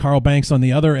 you got Carl Banks on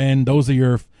the other end. Those are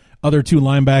your other 2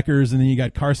 linebackers, and then you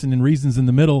got Carson and Reasons in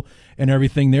the middle and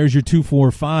everything. There's your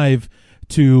 2-4-5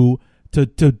 to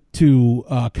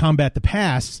combat the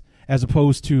pass, as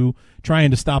opposed to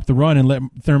trying to stop the run and let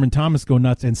Thurman Thomas go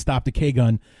nuts and stop the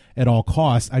K-gun at all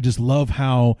costs. I just love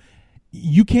how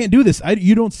you can't do this.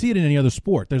 You don't see it in any other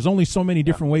sport. There's only so many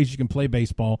different ways you can play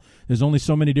baseball. There's only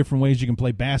so many different ways you can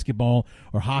play basketball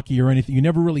or hockey or anything. You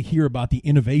never really hear about the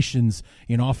innovations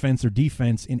in offense or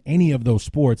defense in any of those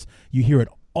sports. You hear it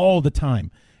all the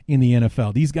time in the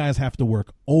NFL. These guys have to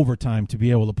work overtime to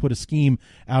be able to put a scheme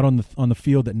out on the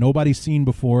field that nobody's seen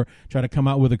before, try to come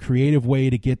out with a creative way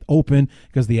to get open,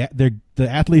 because the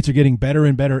athletes are getting better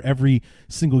and better every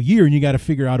single year, and you got to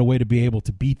figure out a way to be able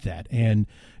to beat that. And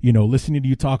listening to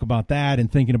you talk about that and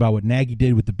thinking about what Nagy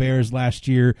did with the Bears last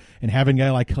year, and having a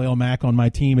guy like Khalil Mack on my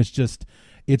team, it's just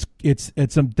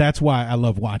that's why I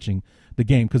love watching the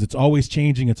game, because it's always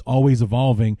changing, it's always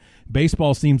evolving.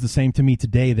 Baseball seems the same to me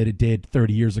today that it did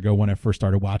 30 years ago when I first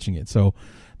started watching it. So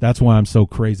that's why I'm so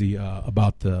crazy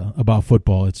about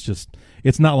football.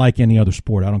 It's not like any other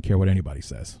sport. I don't care what anybody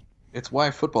says. it's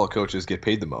why football coaches get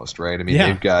paid the most, right? I mean,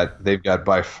 Yeah. they've got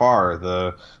by far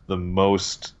the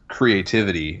most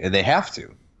creativity, and they have to.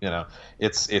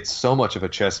 It's so much of a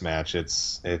chess match.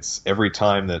 It's every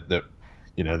time that the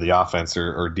offense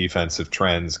or defensive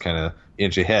trends kind of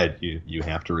inch ahead, you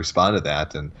have to respond to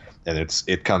that, and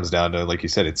it comes down to, like you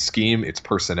said, it's scheme, it's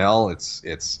personnel, it's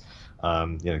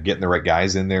getting the right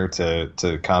guys in there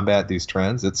to combat these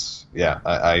trends.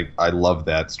 I love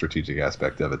that strategic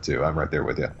aspect of it too. I'm right there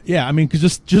with you. Yeah, I mean,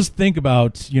 'cause just think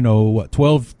about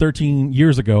 12, 13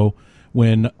 years ago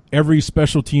when every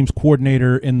special teams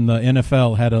coordinator in the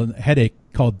NFL had a headache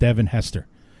called Devin Hester.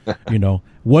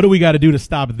 What do we got to do to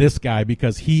stop this guy,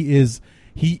 because he is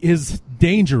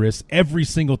dangerous every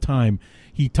single time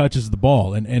he touches the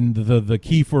ball, and the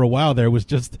key for a while there was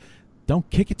just don't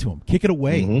kick it to him. Kick it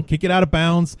away. Kick it out of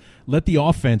bounds. Let the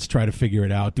offense try to figure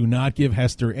it out. Do not give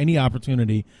Hester any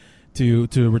opportunity to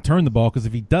return the ball, because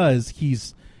if he does,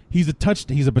 he's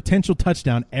a potential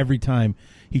touchdown every time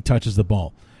he touches the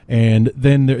ball. And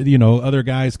then other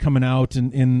guys coming out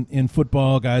in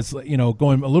football, guys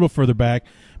going a little further back,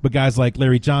 but guys like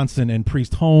Larry Johnson and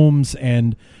Priest Holmes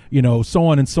and so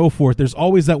on and so forth. There's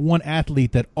always that one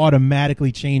athlete that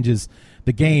automatically changes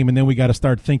the game, and then we got to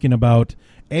start thinking about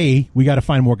A, we got to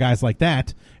find more guys like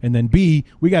that, and then B,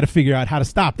 we got to figure out how to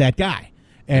stop that guy.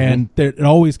 And it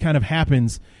always kind of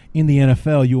happens in the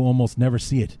NFL. You almost never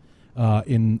see it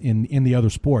in the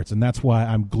other sports, and that's why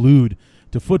I'm glued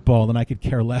to football, and I could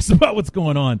care less about what's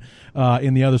going on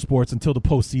in the other sports until the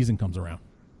postseason comes around.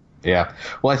 Yeah.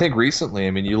 Well, I think recently,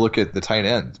 you look at the tight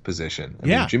end position. I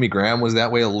mean, Jimmy Graham was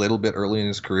that way a little bit early in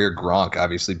his career. Gronk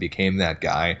obviously became that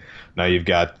guy. Now you've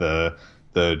got the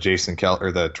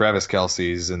Travis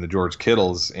Kelce's and the George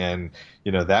Kittles, and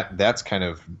that's kind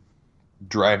of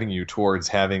driving you towards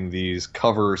having these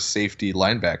cover safety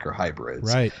linebacker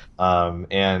hybrids. Right.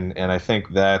 And I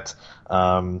think that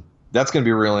that's going to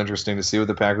be real interesting to see what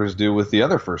the Packers do with the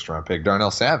other first round pick, Darnell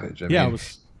Savage.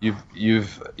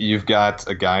 You've got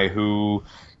a guy who,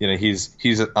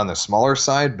 he's on the smaller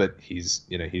side, but he's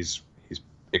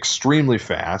extremely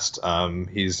fast.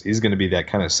 He's going to be that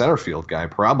kind of center field guy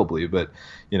probably, but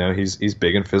he's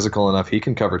big and physical enough. He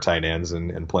can cover tight ends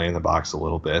and play in the box a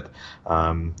little bit.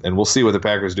 And we'll see what the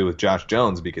Packers do with Josh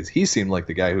Jones, because he seemed like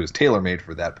the guy who was tailor-made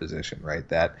for that position, right?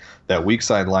 That weak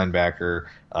side linebacker,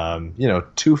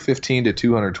 215 to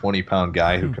 220 pound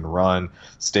guy who can run,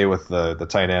 stay with the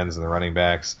tight ends and the running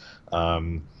backs.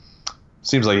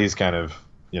 Seems like he's kind of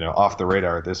off the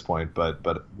radar at this point,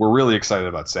 but we're really excited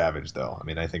about Savage, though.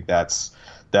 I think that's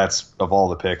of all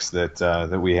the picks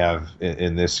that we have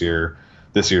in this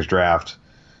year's draft,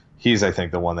 he's, I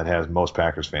think, the one that has most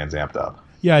Packers fans amped up.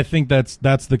 Yeah, I think that's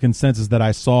the consensus that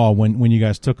I saw when you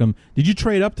guys took him. Did you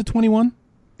trade up to 21?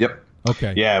 Yep.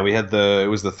 Okay. Yeah, we had it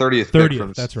was the 30th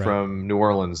pick from New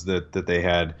Orleans that they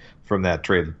had from that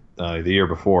trade the year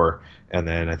before, and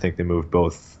then I think they moved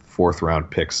both fourth round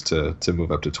picks to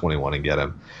move up to 21 and get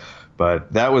him.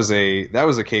 But that was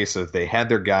a case of they had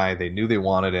their guy, they knew they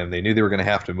wanted him, they knew they were going to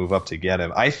have to move up to get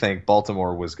him. I think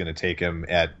Baltimore was going to take him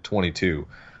at 22.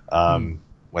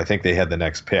 I think they had the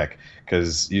next pick,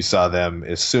 because you saw them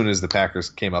as soon as the Packers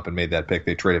came up and made that pick,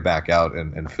 they traded back out,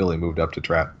 and Philly moved up to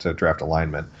draft a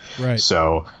lineman. Right.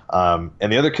 So, and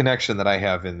the other connection that I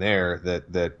have in there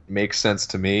that makes sense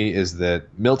to me is that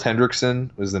Milt Hendrickson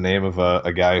was the name of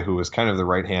a guy who was kind of the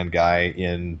right-hand guy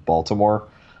in Baltimore,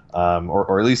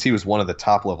 or at least he was one of the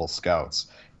top-level scouts.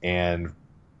 And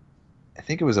I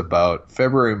think it was about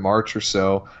February, March or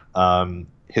so,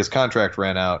 his contract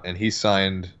ran out, and he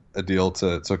signed a deal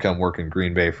to come work in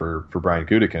Green Bay for Brian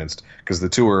Gutekunst, because the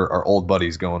two are old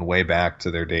buddies going way back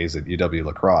to their days at UW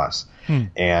lacrosse.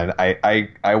 And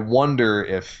I wonder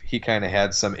if he kind of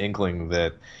had some inkling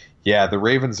that, the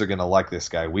Ravens are going to like this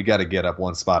guy. We got to get up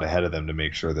one spot ahead of them to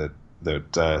make sure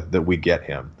that we get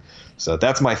him. So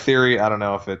that's my theory. I don't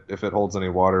know if it holds any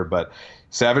water, but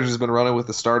Savage has been running with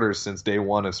the starters since day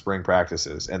one of spring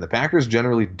practices, and the Packers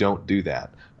generally don't do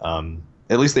that.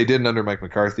 At least they didn't under Mike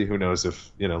McCarthy. Who knows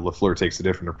if LaFleur takes a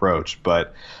different approach?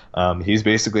 But he's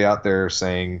basically out there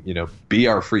saying, be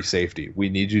our free safety. We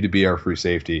need you to be our free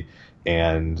safety,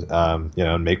 and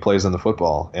make plays on the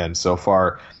football. And so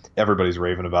far, everybody's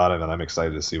raving about him, and I'm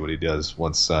excited to see what he does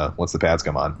once the pads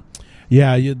come on.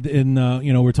 Yeah, and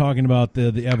we're talking about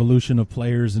the evolution of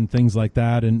players and things like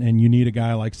that, and you need a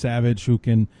guy like Savage who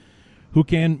can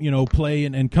play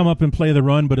and come up and play the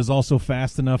run, but is also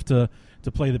fast enough to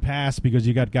play the pass, because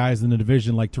you got guys in the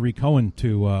division like Tariq Cohen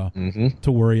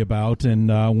to worry about. And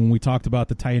when we talked about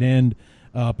the tight end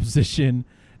position,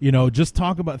 just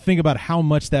think about how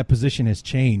much that position has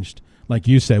changed. like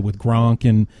you said, with Gronk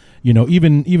and,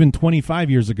 even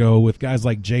 25 years ago with guys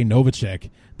like Jay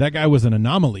Novacek, that guy was an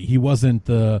anomaly. He wasn't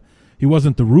the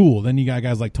rule. Then you got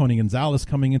guys like Tony Gonzalez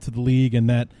coming into the league, and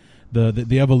that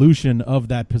the evolution of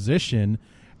that position.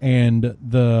 And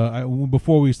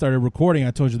before we started recording,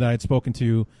 I told you that I'd spoken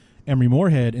to Emory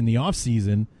Moorhead in the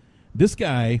offseason. This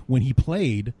guy, when he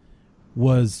played,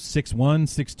 was 6'1",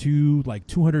 6'2", like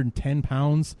 210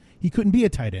 pounds. He couldn't be a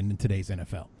tight end in today's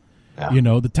NFL.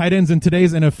 Yeah. The tight ends in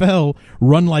today's NFL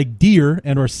run like deer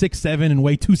and are 6'7" and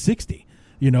weigh 260.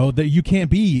 That you can't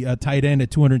be a tight end at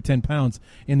 210 pounds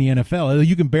in the NFL.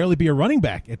 You can barely be a running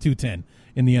back at 210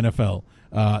 in the NFL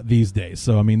these days.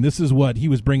 So, I mean, this is what he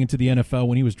was bringing to the NFL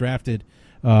when he was drafted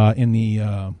in the,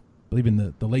 I believe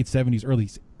in the late 70s, early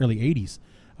 80s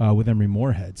with Emory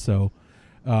Moorhead. So,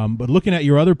 but looking at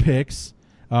your other picks,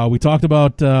 we talked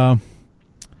about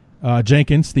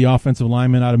Jenkins, the offensive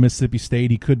lineman out of Mississippi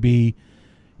State. He's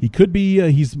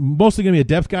mostly going to be a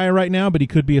depth guy right now, but he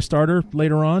could be a starter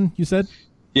later on, you said?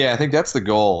 Yeah, I think that's the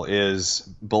goal. Is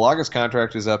Balaga's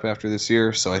contract is up after this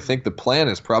year, so I think the plan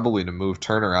is probably to move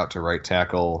Turner out to right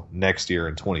tackle next year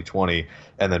in 2020,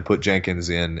 and then put Jenkins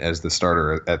in as the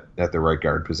starter at the right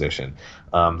guard position.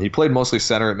 He played mostly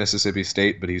center at Mississippi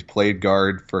State, but he's played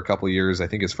guard for a couple of years. I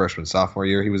think his sophomore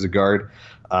year he was a guard,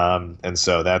 and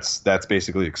so that's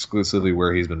basically exclusively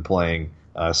where he's been playing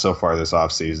so far this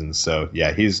offseason. So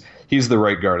yeah, he's the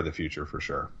right guard of the future for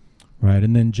sure. Right,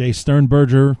 and then Jay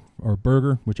Sternberger, or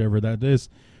Berger, whichever that is,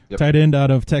 yep. Tight end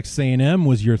out of Texas A&M,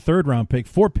 was your third-round pick.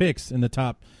 4 picks in the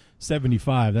top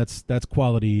 75. That's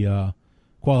quality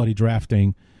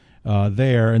drafting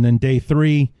there. And then day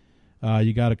 3,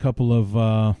 you got a couple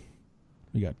of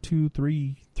you got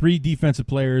three defensive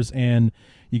players, and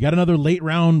you got another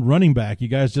late-round running back. You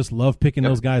guys just love picking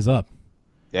those guys up.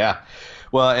 Yeah.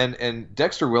 Well, and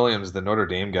Dexter Williams, the Notre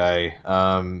Dame guy,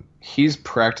 he's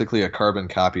practically a carbon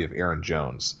copy of Aaron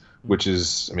Jones, which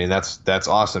is, I mean, that's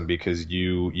awesome because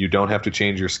you don't have to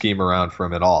change your scheme around for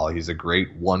him at all. He's a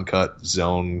great one-cut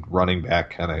zone running back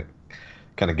kind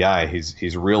of guy.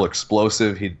 He's real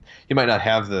explosive. He might not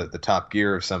have the top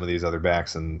gear of some of these other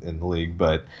backs in the league,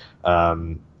 but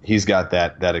he's got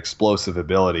that explosive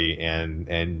ability,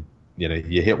 and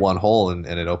you hit one hole and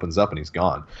it opens up and he's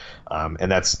gone.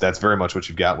 And that's very much what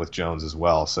you've got with Jones as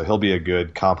well. So he'll be a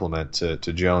good complement to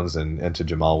Jones and to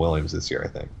Jamal Williams this year, I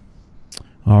think.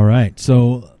 All right.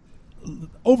 So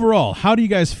overall, how do you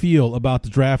guys feel about the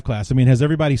draft class? I mean, has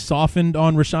everybody softened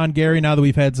on Rashawn Gary now that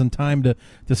we've had some time to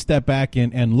step back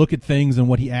and look at things and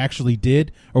what he actually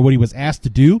did or what he was asked to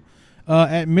do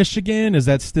at Michigan? Is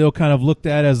that still kind of looked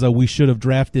at as a we should have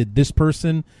drafted this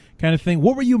person kind of thing?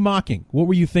 What were you mocking? What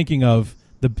were you thinking of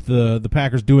the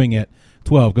Packers doing at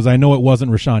 12? Because I know it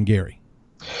wasn't Rashawn Gary.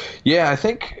 Yeah, I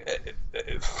think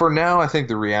for now, I think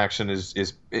the reaction is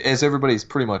as everybody's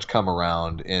pretty much come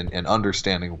around and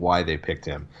understanding why they picked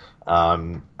him.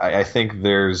 I think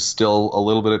there's still a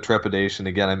little bit of trepidation.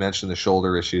 Again, I mentioned the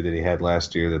shoulder issue that he had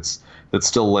last year that's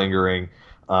still lingering.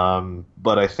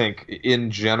 But I think in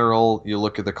general, you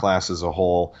look at the class as a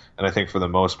whole, and I think for the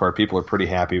most part, people are pretty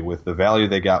happy with the value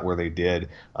they got where they did,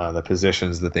 the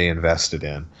positions that they invested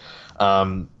in.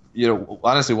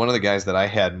 Honestly, one of the guys that I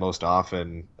had most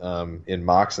often in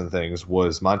mocks and things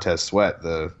was Montez Sweat,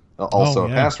 a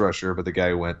pass rusher, but the guy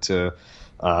who went to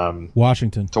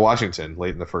Washington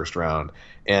late in the first round.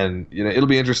 And it'll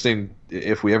be interesting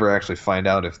if we ever actually find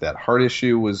out if that heart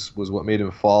issue was what made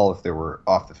him fall, if there were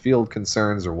off the field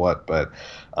concerns or what. But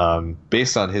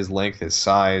based on his length, his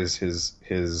size,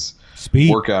 his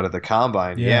speed, workout at the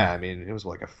combine, I mean, it was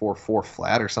like a 4.4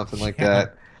 flat or something like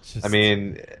that. I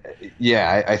mean,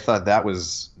 I thought that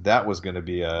was going to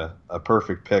be a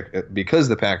perfect pick because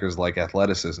the Packers like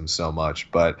athleticism so much.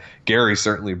 But Gary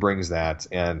certainly brings that,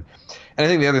 and I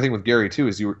think the other thing with Gary too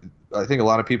is I think a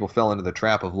lot of people fell into the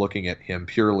trap of looking at him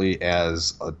purely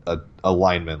as a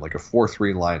lineman, like a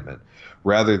 4-3 lineman,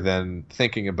 rather than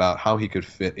thinking about how he could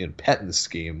fit in Pettine's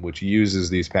scheme, which uses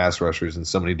these pass rushers in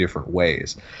so many different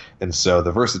ways. And so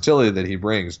the versatility that he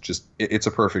brings, it's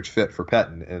a perfect fit for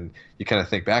Pettine. And you kind of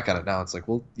think back on it now, it's like,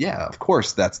 well, yeah, of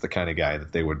course that's the kind of guy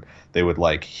that they would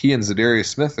like. He and Zadarius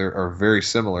Smith are very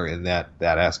similar in that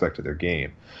aspect of their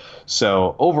game.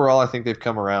 So overall, I think they've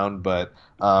come around. But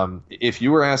if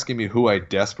you were asking me who I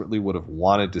desperately would have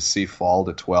wanted to see fall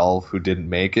to 12 who didn't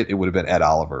make it, it would have been Ed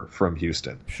Oliver from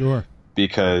Houston. Sure.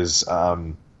 Because,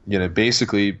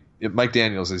 basically, Mike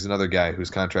Daniels is another guy whose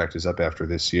contract is up after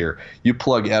this year. You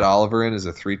plug Ed Oliver in as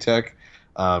a 3-tech,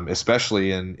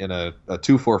 especially in a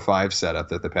 2-4-5 setup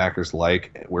that the Packers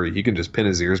like, where he can just pin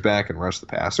his ears back and rush the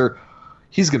passer,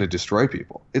 he's going to destroy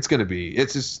people. It's not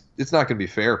going to be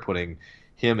fair putting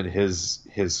him and his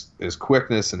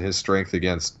quickness and his strength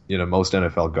against most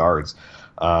NFL guards.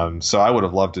 So I would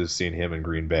have loved to have seen him in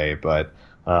Green Bay, but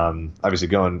obviously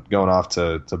going off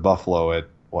to Buffalo at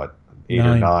what, 8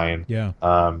 or 9. Yeah.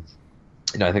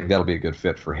 I think that'll be a good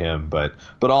fit for him. But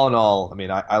all in all, I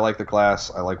mean, I like the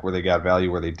class. I like where they got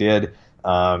value where they did.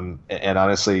 And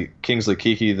honestly, Kingsley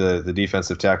Keke, the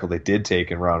defensive tackle they did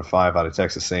take in round 5 out of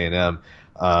Texas A&M,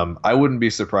 I wouldn't be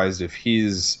surprised if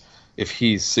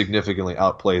he significantly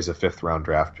outplays a 5th round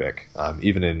draft pick,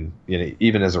 even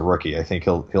as a rookie. I think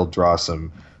he'll draw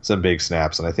some big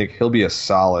snaps, and I think he'll be a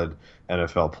solid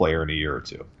NFL player in a year or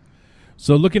two.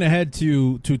 So looking ahead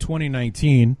to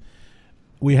 2019,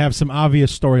 we have some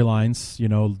obvious storylines.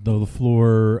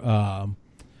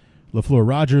 The LaFleur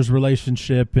Rogers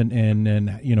relationship, and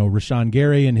Rashawn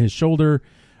Gary and his shoulder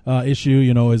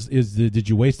issue. Did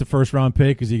you waste the 1st round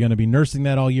pick? Is he going to be nursing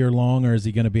that all year long, or is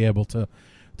he going to be able to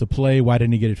play? Why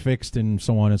didn't he get it fixed, and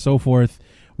so on and so forth?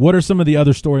 What are some of the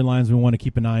other storylines we want to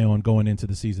keep an eye on going into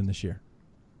the season this year?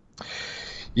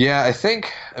 Yeah,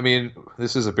 I mean,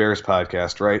 this is a Bears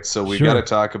podcast, right? So we got to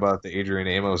talk about the Adrian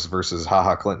Amos versus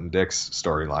HaHa Clinton Dix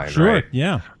storyline, right?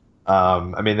 Yeah.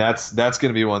 I mean, that's going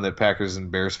to be one that Packers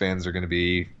and Bears fans are going to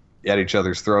be at each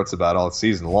other's throats about all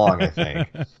season long, I think.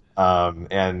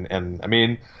 And I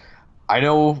mean, I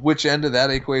know which end of that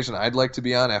equation I'd like to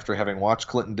be on after having watched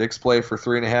Clinton Dix play for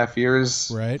 3.5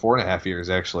 years, right? 4.5 years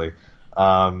actually.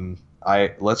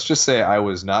 Let's just say I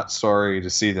was not sorry to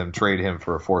see them trade him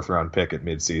for a 4th round pick at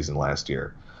midseason last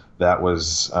year. That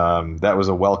was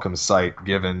a welcome sight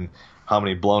given how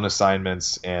many blown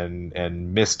assignments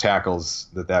and missed tackles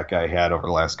that guy had over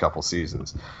the last couple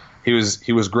seasons. He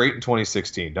was great in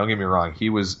 2016. Don't get me wrong. He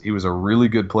was a really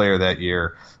good player that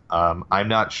year. I'm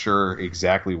not sure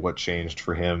exactly what changed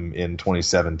for him in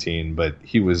 2017, but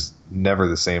he was never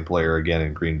the same player again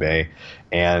in Green Bay.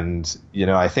 And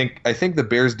I think the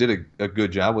Bears did a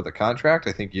good job with the contract.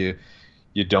 I think you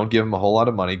don't give him a whole lot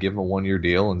of money, give him a 1-year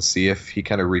deal, and see if he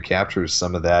kind of recaptures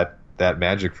some of that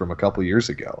magic from a couple years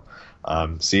ago.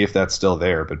 See if that's still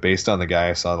there. But based on the guy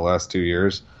I saw the last 2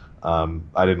 years,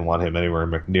 I didn't want him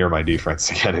anywhere near my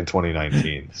defense again in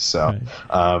 2019. So,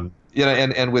 right.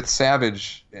 And with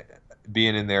Savage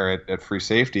being in there at free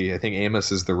safety, I think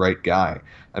Amos is the right guy.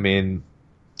 I mean,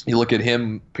 you look at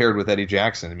him paired with Eddie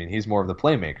Jackson. I mean, he's more of the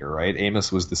playmaker, right?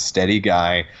 Amos was the steady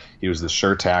guy. He was the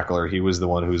sure tackler. He was the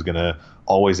one who's going to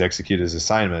always execute his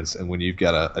assignments. And when you've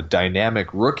got a dynamic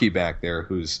rookie back there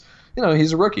who's,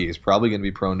 he's a rookie. He's probably going to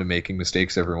be prone to making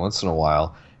mistakes every once in a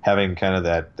while. Having kind of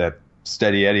that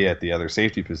steady Eddie at the other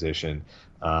safety position,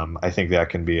 I think that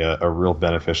can be a real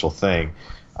beneficial thing.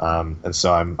 And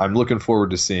so I'm looking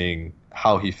forward to seeing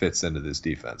how he fits into this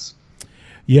defense.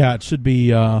 Yeah, it should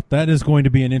be. That is going to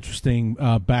be an interesting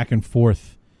back and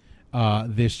forth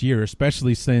this year,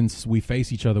 especially since we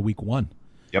face each other week 1.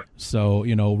 Yep. So,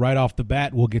 right off the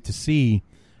bat, we'll get to see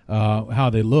how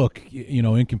they look,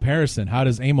 in comparison. How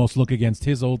does Amos look against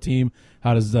his old team?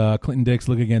 How does Clinton Dix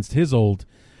look against his old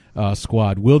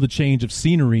squad? Will the change of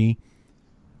scenery,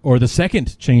 or the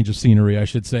second change of scenery, I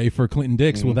should say, for Clinton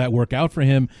Dix, will that work out for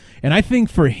him? And I think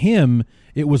for him,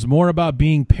 it was more about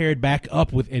being paired back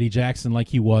up with Eddie Jackson like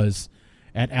he was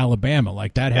at Alabama.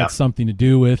 Like that had something to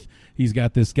do with he's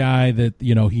got this guy that,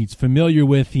 he's familiar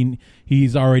with.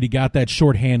 He's already got that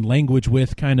shorthand language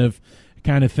with kind of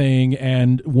thing,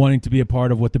 and wanting to be a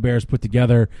part of what the Bears put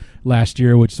together last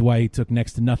year, which is why he took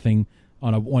next to nothing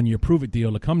on a 1-year prove-it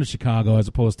deal to come to Chicago, as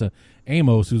opposed to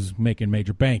Amos, who's making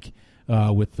major bank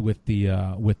with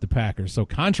the Packers. So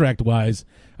contract-wise,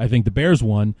 I think the Bears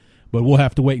won, but we'll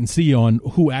have to wait and see on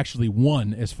who actually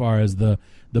won as far as the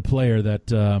player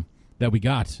that we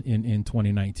got in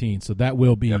 2019. So that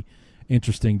will be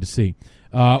interesting to see.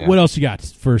 What else you got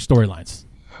for storylines?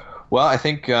 Well, I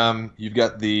think you've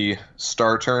got the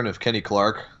star turn of Kenny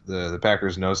Clark, the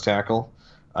Packers nose tackle.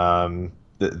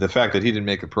 The fact that he didn't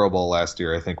make a Pro Bowl last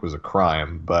year, I think, was a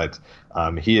crime. But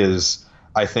he is,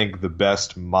 I think, the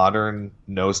best modern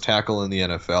nose tackle in the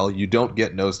NFL. You don't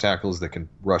get nose tackles that can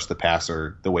rush the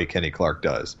passer the way Kenny Clark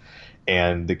does.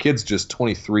 And the kid's just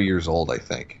 23 years old, I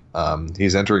think.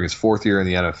 He's entering his 4th year in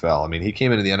the NFL. I mean, he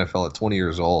came into the NFL at 20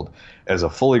 years old as a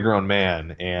fully grown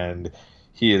man, and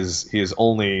he is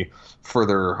only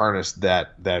further harnessed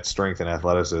that strength and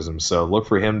athleticism. So look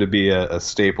for him to be a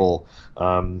staple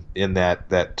in that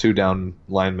 2-down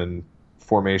lineman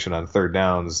formation on 3rd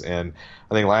downs. And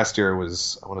I think last year I want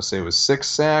to say it was 6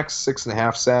 sacks,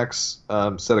 6.5 sacks,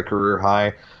 set a career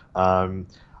high. I'm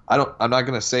not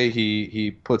going to say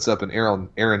he puts up an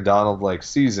Aaron Donald like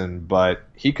season, but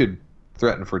he could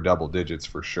threaten for double digits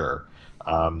for sure.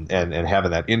 and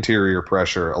having that interior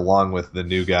pressure along with the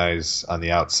new guys on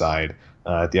the outside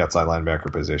at the outside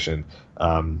linebacker position,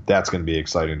 that's going to be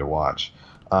exciting to watch.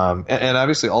 And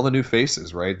obviously all the new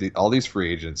faces, right? All these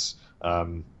free agents,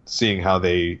 seeing how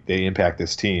they impact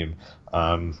this team.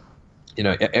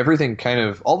 Everything kind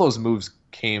of, all those moves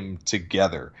came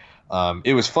together.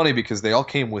 It was funny because they all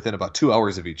came within about 2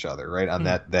 hours of each other, right? On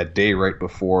that day right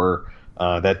before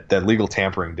that legal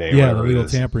tampering day. Yeah, the legal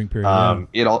tampering period.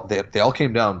 They all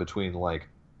came down between like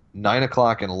 9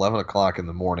 o'clock and 11 o'clock in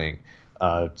the morning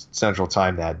Central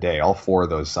Time that day, all four of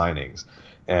those signings.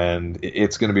 And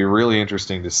it's going to be really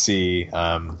interesting to see,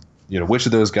 which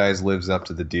of those guys lives up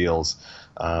to the deals,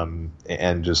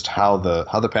 and just how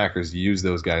the Packers use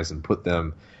those guys and put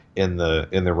them in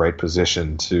the right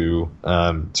position to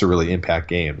really impact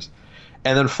games.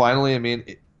 And then finally, I mean,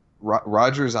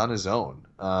 Rodgers on his own.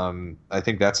 I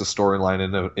think that's a storyline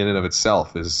in and of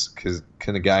itself.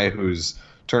 Can a guy who's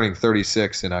turning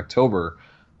 36 in October,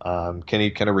 can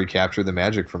he kind of recapture the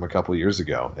magic from a couple of years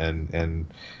ago? And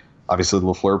obviously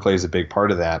LaFleur plays a big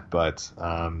part of that, but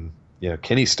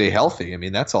can he stay healthy? I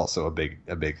mean, that's also a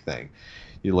big thing.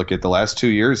 You look at the last 2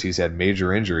 years, he's had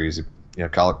major injuries.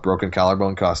 Broken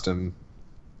collarbone cost him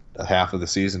a half of the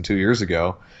season 2 years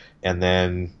ago, and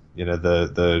then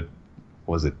the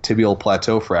was it tibial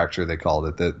plateau fracture they called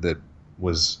it that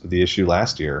was the issue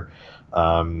last year.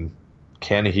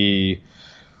 Can he,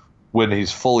 when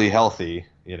he's fully healthy,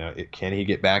 can he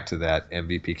get back to that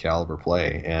MVP caliber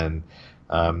play? And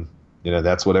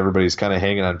that's what everybody's kind of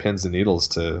hanging on pins and needles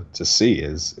to see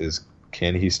is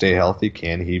can he stay healthy?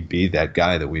 Can he be that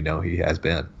guy that we know he has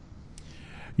been?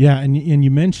 Yeah, and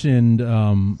you mentioned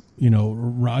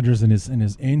Rodgers and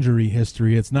his injury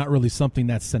history. It's not really something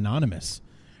that's synonymous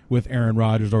with Aaron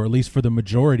Rodgers, or at least for the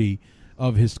majority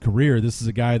of his career. This is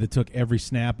a guy that took every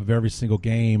snap of every single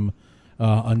game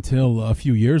until a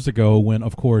few years ago, when,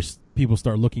 of course, people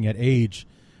start looking at age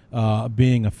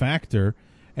being a factor.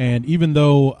 And even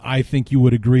though I think you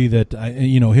would agree that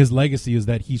his legacy is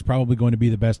that he's probably going to be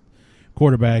the best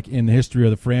quarterback in the history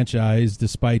of the franchise,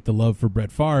 despite the love for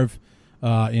Brett Favre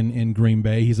in Green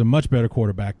Bay, he's a much better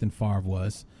quarterback than Favre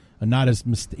was.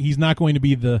 He's not going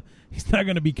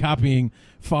to be copying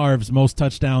Favre's most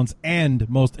touchdowns and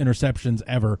most interceptions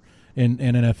ever in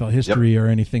NFL history or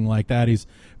anything like that. He's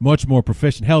much more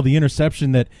proficient. Hell, the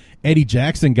interception that Eddie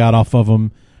Jackson got off of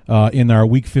him in our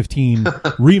Week 15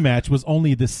 rematch was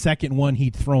only the second one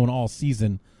he'd thrown all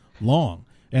season long.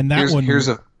 And here's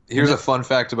a fun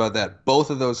fact about that. Both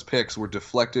of those picks were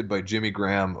deflected by Jimmy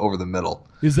Graham over the middle.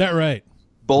 Is that right?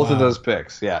 Both of those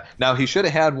picks, yeah. Now, he should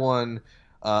have had one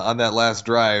on that last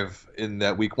drive in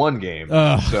that Week 1 game.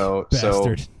 Oh,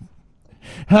 bastard.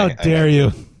 How dare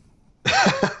you?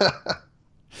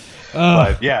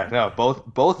 But, yeah, no,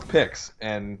 both picks,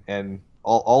 and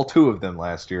all two of them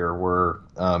last year were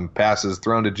passes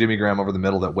thrown to Jimmy Graham over the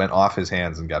middle that went off his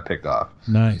hands and got picked off.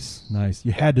 Nice.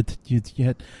 You had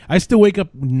to. I still wake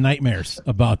up with nightmares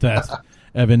about that,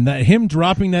 Evan. Him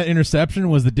dropping that interception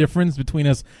was the difference between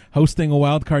us hosting a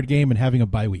wild card game and having a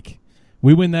bye week.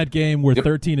 We win that game. We're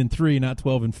 13-3, not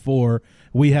 12-4.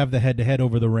 We have the head-to-head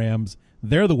over the Rams.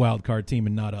 They're the wild card team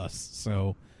and not us.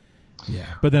 So. Yeah,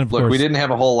 but then of course we didn't have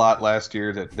a whole lot last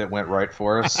year that went right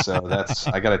for us, so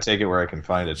I got to take it where I can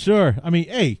find it. Sure, I mean,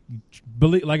 hey,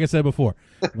 like I said before,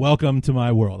 welcome to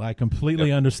my world. I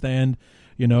completely understand.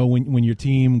 When your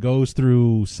team goes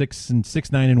through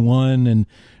 6-9-1, and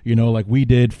like we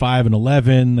did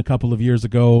 5-11 a couple of years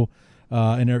ago,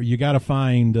 and you got to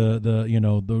find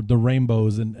the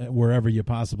rainbows and wherever you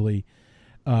possibly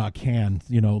can,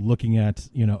 looking at,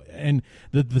 and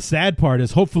the sad part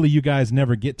is hopefully you guys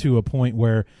never get to a point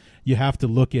where you have to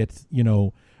look at,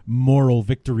 moral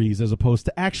victories as opposed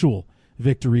to actual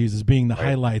victories as being the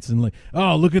highlights, and like,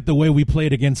 oh, look at the way we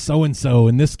played against so-and-so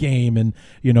in this game, and,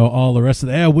 all the rest of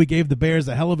that. We gave the Bears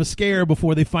a hell of a scare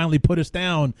before they finally put us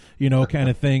down, kind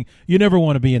of thing. You never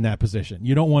want to be in that position.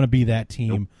 You don't want to be that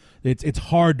team. Nope. It's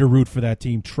hard to root for that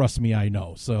team. Trust me, I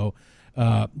know. So,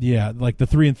 like the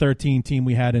 3-13 team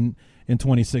we had in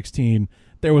 2016,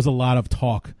 there was a lot of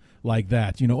talk like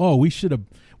that. We should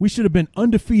have been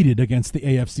undefeated against the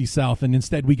AFC South, and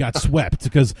instead we got swept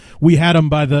because we had them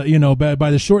by the by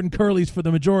the short and curlies for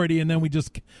the majority, and then we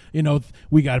just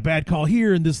we got a bad call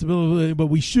here and this, but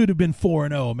we should have been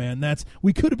 4-0. Man,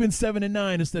 we could have been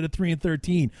 7-9 instead of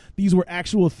 3-13. These were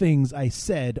actual things I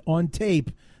said on tape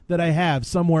that I have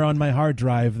somewhere on my hard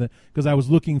drive because I was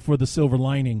looking for the silver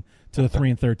lining to the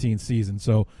 3-13 season.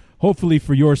 So hopefully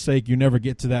for your sake, you never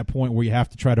get to that point where you have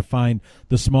to try to find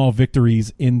the small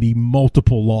victories in the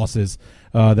multiple losses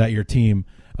that your team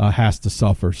has to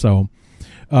suffer. So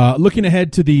Looking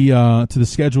ahead to the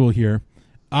schedule here,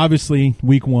 obviously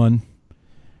week 1.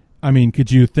 I mean,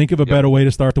 could you think of a better way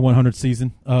to start the 100th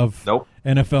season of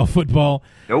NFL football?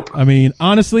 Nope. I mean,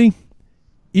 honestly,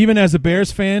 even as a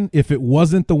Bears fan, if it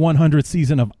wasn't the 100th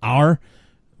season of our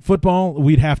football,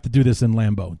 we'd have to do this in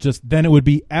Lambeau. Just then it would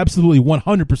be absolutely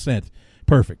 100%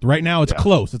 perfect. Right now it's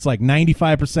close. It's like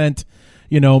 95%,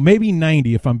 maybe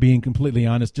 90 if I'm being completely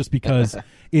honest, just because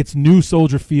it's new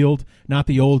Soldier Field, not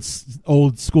the old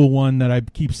school one that I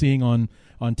keep seeing on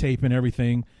tape and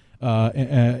everything.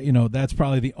 That's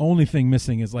probably the only thing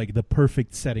missing is like the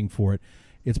perfect setting for it.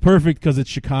 It's perfect because it's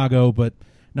Chicago, but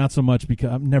not so much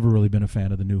because I've never really been a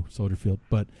fan of the new Soldier Field.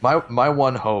 But my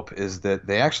one hope is that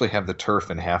they actually have the turf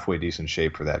in halfway decent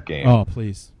shape for that game. Oh,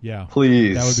 please. Yeah.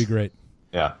 Please. That would be great.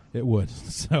 Yeah. It would.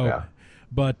 So,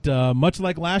 but much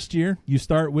like last year, you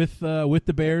start with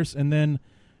the Bears and then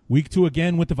week 2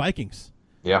 again with the Vikings.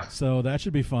 Yeah. So that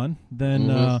should be fun.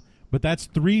 Then, but that's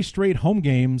 3 straight home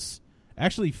games.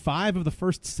 Actually, 5 of the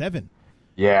first 7.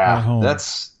 Yeah,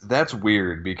 that's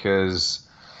weird because,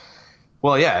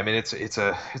 well, yeah, I mean it's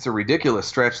a ridiculous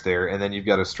stretch there, and then you've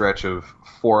got a stretch of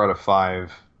 4 out of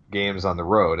 5 games on the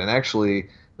road, and actually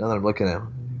now that I'm looking at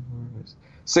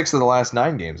 6 of the last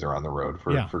 9 games are on the road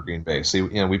for Green Bay. So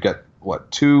we've got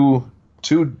two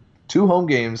home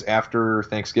games after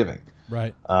Thanksgiving,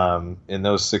 right? In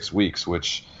those 6 weeks,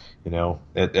 which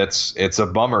it's a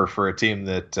bummer for a team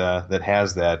that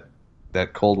has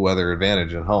that cold weather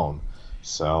advantage at home.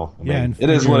 So I mean, it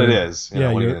is what it is. What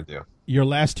are you going to do? Your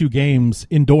last 2 games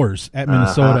indoors at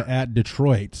Minnesota, at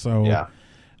Detroit. So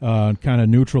kind of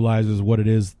neutralizes what it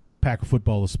is Packer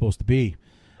football is supposed to be,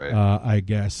 right. I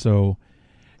guess. So,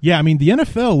 yeah, I mean, the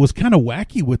NFL was kind of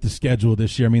wacky with the schedule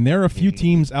this year. I mean, there are a few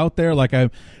teams out there. Like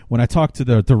when I talked to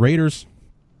the Raiders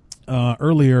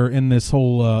earlier in this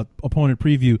whole opponent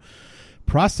preview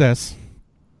process,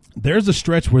 there's a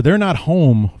stretch where they're not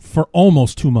home for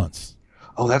almost 2 months.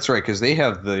 Oh, that's right, because they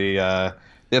have the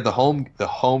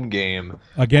home game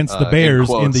against the Bears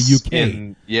in the UK.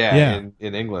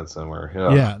 In England somewhere.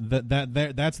 Yeah,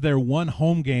 that's their one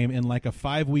home game in like a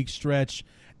 5-week stretch,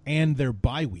 and their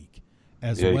bye week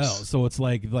as well. So it's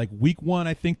like week 1,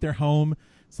 I think they're home.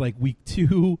 It's like week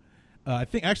 2. I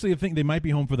think they might be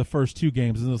home for the first 2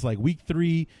 games. And it's like week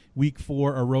 3, week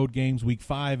 4 are road games. Week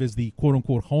 5 is the quote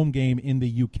unquote home game in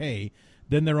the UK.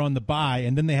 Then they're on the bye,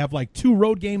 and then they have like 2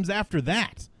 road games after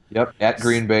that. Yep, at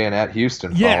Green Bay and at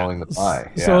Houston following the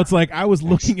bye. Yeah. So it's like I was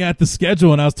looking at the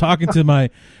schedule, and I was talking to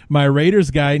my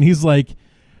Raiders guy, and he's like,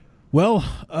 well,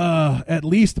 at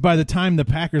least by the time the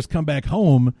Packers come back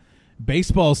home,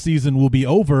 baseball season will be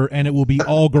over, and it will be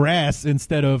all grass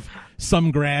instead of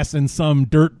some grass and some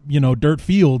dirt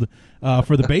field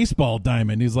for the baseball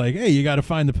diamond. He's like, hey, you got to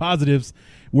find the positives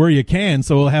where you can.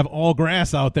 So we'll have all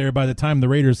grass out there by the time the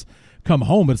Raiders come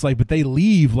home. But it's like, but they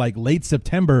leave like late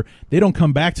September. They don't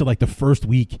come back to like the first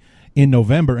week in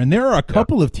November. And there are a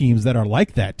couple of teams that are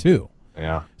like that too.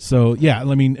 Yeah. So yeah,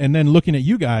 I mean, and then looking at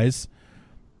you guys,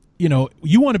 you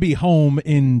want to be home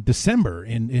in December,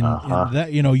 in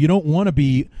that, you don't want to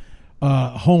be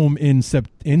home in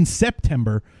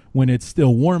September when it's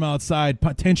still warm outside,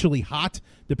 potentially hot,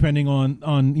 depending on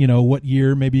what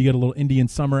year. Maybe you get a little Indian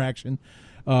summer action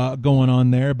going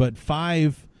on there. But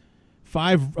five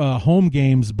home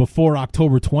games before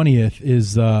October 20th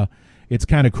is it's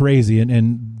kind of crazy,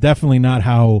 and definitely not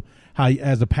how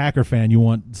as a Packer fan you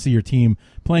want to see your team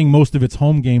playing most of its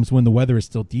home games when the weather is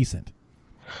still decent.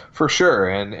 For sure,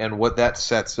 and what that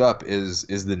sets up is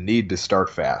the need to start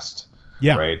fast.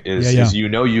 Yeah, right. Is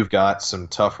you've got some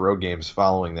tough road games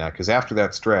following that, because after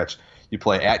that stretch you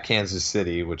play at Kansas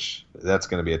City, which that's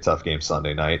going to be a tough game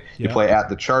Sunday night. You play at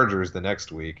the Chargers the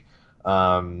next week,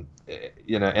 and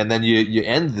then you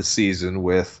end the season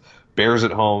with Bears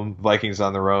at home, Vikings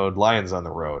on the road, Lions on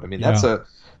the road. I mean, that's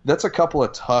a couple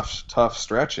of tough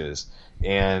stretches.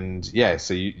 And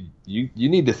so you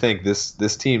need to think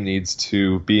this team needs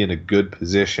to be in a good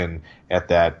position at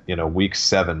that week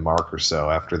 7 mark or so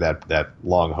after that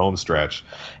long home stretch,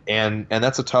 and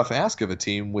that's a tough ask of a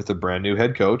team with a brand new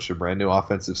head coach, a brand new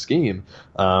offensive scheme,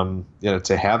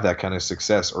 to have that kind of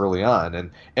success early on,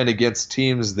 and against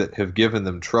teams that have given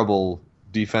them trouble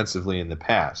defensively in the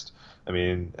past. I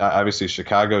mean, obviously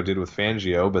Chicago did with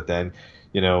Fangio, but then.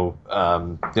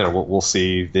 We'll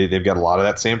see. They've got a lot of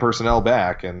that same personnel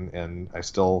back, and I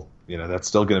still, that's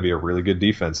still going to be a really good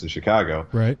defense in Chicago.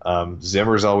 Right.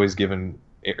 Zimmer's always given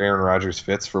Aaron Rodgers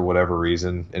fits for whatever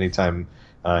reason. Anytime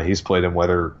he's played him,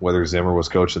 whether Zimmer was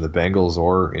coaching the Bengals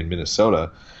or in Minnesota,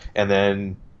 and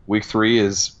then week 3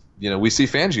 is we see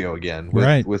Fangio again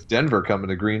with Denver coming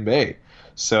to Green Bay.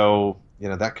 So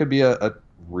that could be a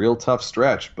real tough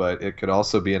stretch, but it could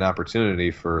also be an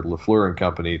opportunity for LaFleur and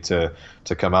company to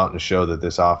come out and show that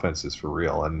this offense is for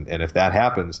real. And if that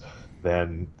happens,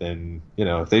 then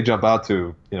if they jump out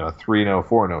to 3-0,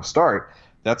 4-0 start,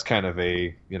 that's kind of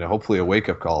a hopefully a wake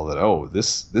up call that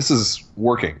this is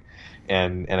working,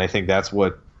 and I think that's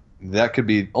what that could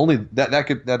be. Only that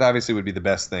obviously would be the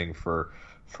best thing for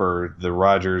the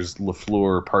Rodgers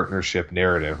LaFleur partnership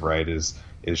narrative, right? Is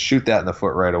shoot that in the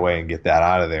foot right away and get that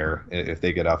out of there if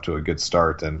they get off to a good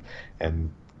start, and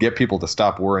get people to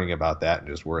stop worrying about that and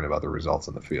just worrying about the results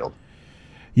in the field.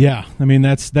 Yeah, I mean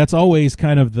that's always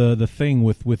kind of the thing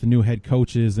with new head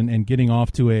coaches and getting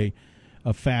off to a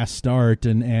fast start,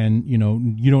 and you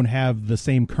don't have the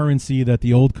same currency that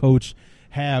the old coach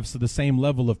have, so the same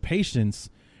level of patience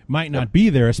might not be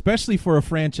there, especially for a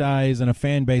franchise and a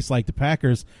fan base like the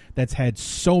Packers that's had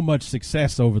so much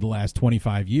success over the last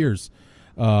 25 years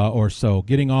or so.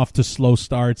 Getting off to slow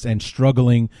starts and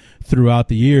struggling throughout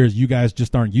the years, you guys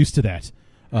just aren't used to that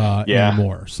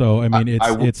anymore. So, I mean,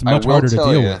 it's much harder to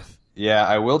deal with. Yeah,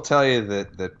 I will tell you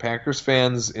that Packers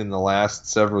fans in the last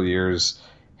several years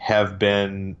have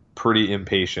been pretty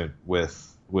impatient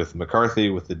with McCarthy,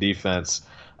 with the defense.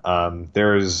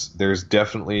 There's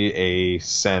definitely a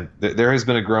sense. There has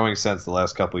been a growing sense the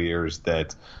last couple of years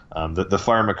that the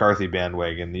Fire McCarthy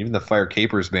bandwagon, even the Fire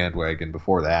Capers bandwagon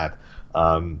before that,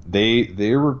 that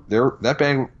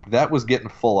was getting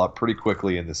full up pretty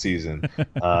quickly in the season,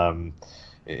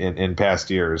 in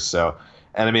past years. So,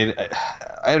 and I mean, I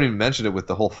haven't even mentioned it with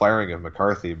the whole firing of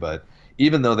McCarthy, but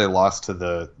even though they lost to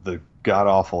the god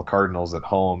awful Cardinals at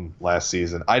home last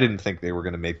season, I didn't think they were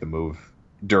going to make the move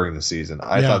during the season.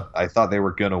 I thought they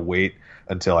were going to wait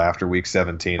until after week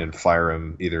 17 and fire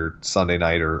him either Sunday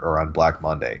night or on Black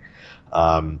Monday.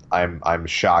 I'm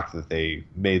shocked that they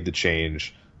made the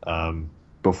change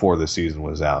before the season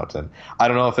was out, and I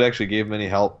don't know if it actually gave him any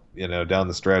help, down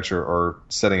the stretch or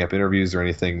setting up interviews or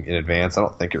anything in advance. I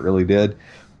don't think it really did,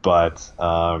 but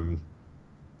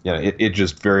it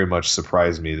just very much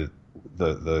surprised me that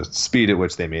the speed at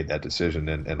which they made that decision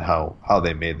and how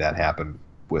they made that happen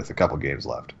with a couple games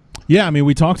left. Yeah, I mean,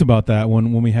 we talked about that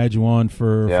when we had you on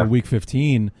for Week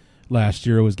 15 last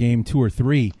year. It was game 2 or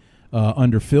 3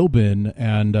 under Philbin,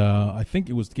 and I think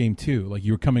it was game 2. Like,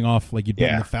 you were coming off, like, you'd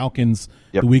beaten the Falcons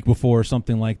the week before or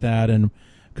something like that, and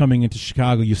coming into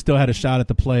Chicago, you still had a shot at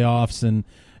the playoffs, and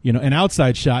an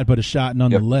outside shot, but a shot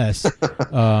nonetheless.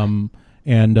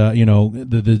 And and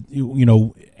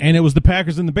it was the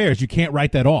Packers and the Bears. You can't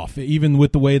write that off, even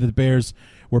with the way that the Bears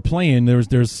were playing.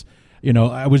 There's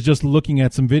I was just looking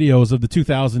at some videos of the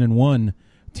 2001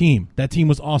 team. That team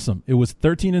was awesome. It was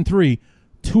 13-3.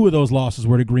 2 of those losses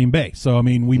were to Green Bay. So I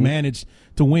mean, we managed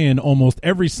to win almost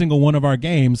every single one of our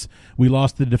games. We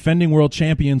lost the defending world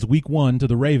champions week 1 to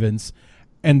the Ravens,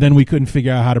 and then we couldn't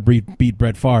figure out how to beat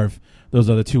Brett Favre those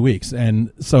other 2 weeks.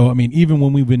 And so I mean, even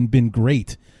when we've been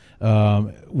great,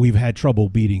 we've had trouble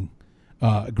beating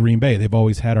Green Bay. They've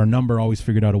always had our number, always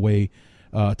figured out a way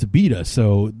to beat us.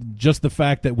 So just the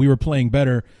fact that we were playing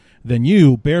better than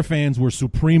you, Bear fans were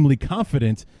supremely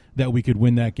confident that we could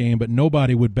win that game, but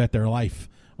nobody would bet their life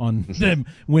on them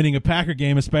winning a Packer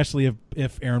game, especially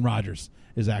if Aaron Rodgers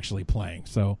is actually playing.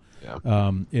 So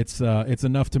it's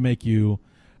enough to make you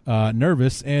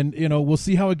nervous, and we'll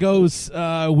see how it goes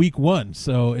week 1.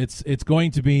 So it's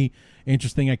going to be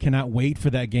interesting. I cannot wait for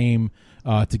that game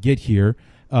to get here.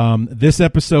 This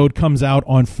episode comes out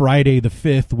on Friday the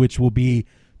 5th, which will be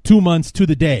 2 months to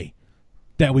the day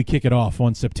that we kick it off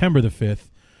on September the 5th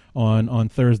on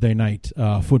Thursday night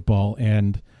football.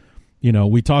 And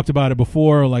we talked about it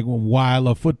before, like why I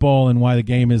love football and why the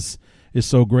game is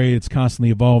so great. It's constantly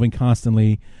evolving,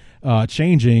 constantly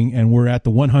changing, and we're at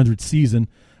the 100th season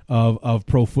of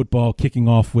pro football, kicking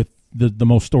off with the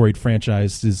most storied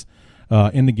franchises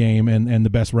in the game and the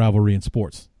best rivalry in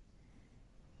sports.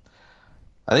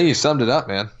 I think you summed it up,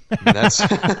 man. That's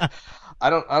I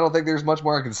don't think there's much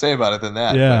more I can say about it than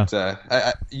that. Yeah.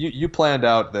 But you planned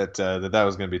out that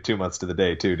was going to be 2 months to the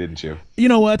day too, didn't you? You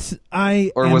know what?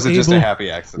 Or was it just a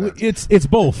happy accident? It's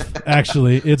both,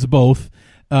 actually. It's both.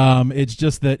 It's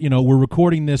just that we're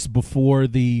recording this before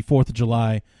the 4th of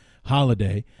July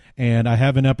holiday, and I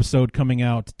have an episode coming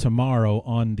out tomorrow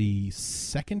on the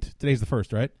 2nd. Today's the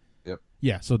 1st, right?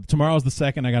 Yeah, so tomorrow's the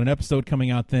 2nd. I got an episode coming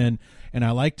out then, and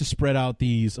I like to spread out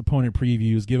these opponent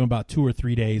previews, give them about 2 or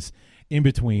 3 days in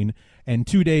between, and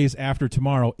 2 days after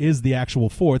tomorrow is the actual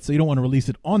 4th, so you don't want to release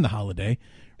it on the holiday.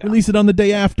 Yeah. Release it on the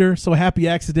day after, so happy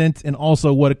accident, and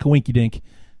also what a coinky-dink.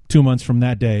 2 months from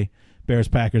that day,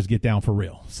 Bears-Packers get down for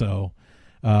real. So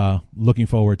looking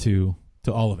forward to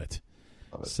all of it.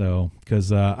 So,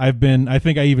 because I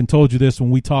think I even told you this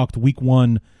when we talked week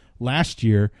 1 last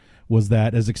year, was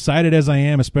that as excited as I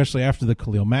am, especially after the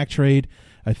Khalil Mack trade,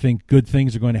 I think good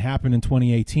things are going to happen in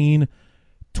 2018.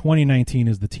 2019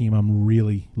 is the team I'm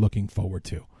really looking forward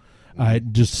to.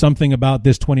 Just something about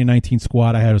this 2019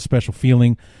 squad I had a special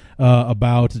feeling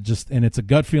about, and it's a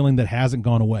gut feeling that hasn't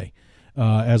gone away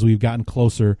as we've gotten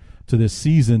closer to this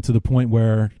season, to the point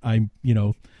where I'm,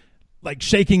 like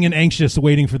shaking and anxious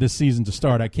waiting for this season to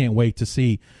start. I can't wait to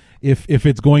see if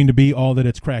it's going to be all that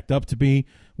it's cracked up to be.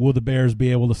 Will the Bears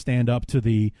be able to stand up to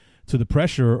the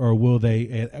pressure, or will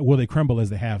they crumble as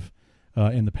they have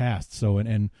in the past? So,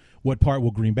 and what part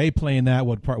will Green Bay play in that?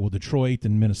 What part will Detroit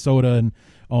and Minnesota and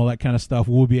all that kind of stuff?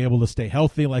 Will we be able to stay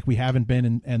healthy like we haven't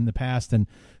been in the past? And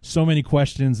so many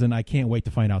questions, and I can't wait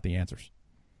to find out the answers.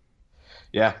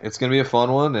 Yeah, it's going to be a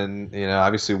fun one, and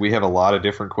obviously we have a lot of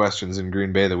different questions in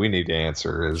Green Bay that we need to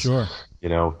answer. Sure.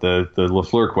 The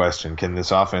LaFleur question: can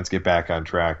this offense get back on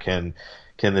track? Can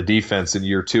the defense in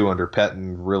year 2 under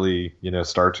Pettin really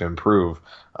start to improve?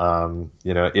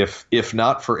 If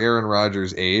not for Aaron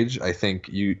Rodgers' age, I think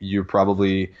you're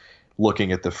probably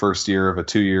looking at the first year of a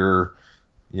 2-year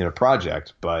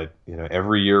project. But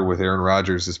every year with Aaron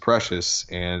Rodgers is precious,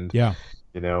 and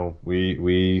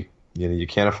we. You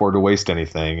can't afford to waste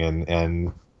anything,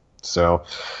 and so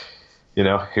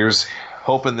here's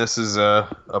hoping this is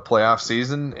a playoff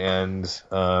season, and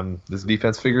this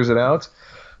defense figures it out,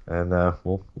 and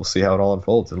we'll see how it all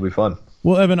unfolds. It'll be fun.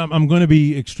 Well, Evan, I'm going to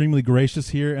be extremely gracious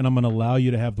here, and I'm going to allow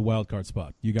you to have the wild card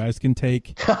spot. You guys can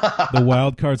take the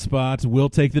wild card spots. We'll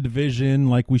take the division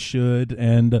like we should,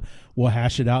 and we'll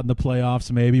hash it out in the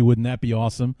playoffs. Maybe wouldn't that be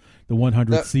awesome? The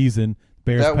 100th season.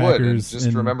 Bears, that Packers, would. And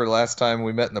just remember last time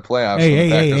we met in the playoffs,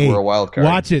 the Packers were a wild card.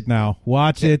 Watch it now.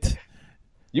 Watch it.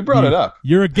 You brought it up.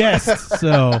 You're a guest,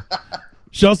 so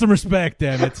show some respect,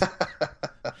 damn it.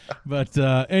 But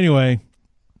anyway,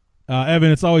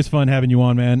 Evan, it's always fun having you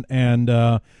on, man. And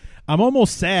I'm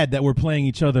almost sad that we're playing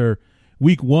each other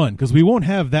week 1, because we won't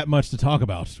have that much to talk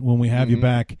about when we have you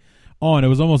back on. It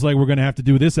was almost like we're going to have to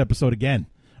do this episode again,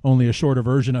 only a shorter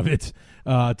version of it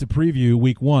to preview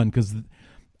week 1, because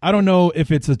I don't know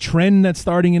if it's a trend that's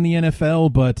starting in the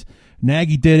NFL, but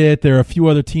Nagy did it. There are a few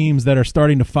other teams that are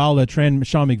starting to follow that trend.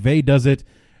 Sean McVay does it.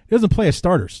 He doesn't play as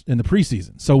starters in the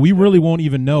preseason, so we really won't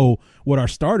even know what our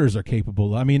starters are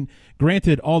capable of. I mean,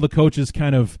 granted, all the coaches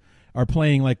kind of are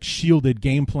playing like shielded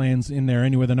game plans in there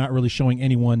anyway. They're not really showing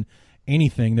anyone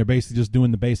anything. They're basically just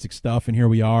doing the basic stuff, and here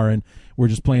we are, and we're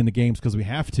just playing the games because we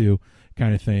have to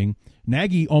kind of thing.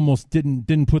 Nagy almost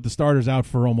didn't put the starters out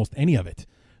for almost any of it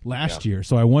last year.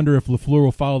 So I wonder if LaFleur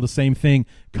will follow the same thing,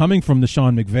 coming from the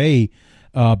Sean McVay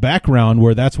background,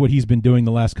 where that's what he's been doing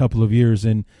the last couple of years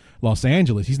in Los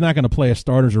Angeles. He's not going to play as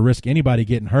starters or risk anybody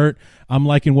getting hurt. I'm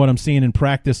liking what I'm seeing in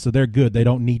practice, so they're good. They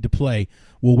don't need to play.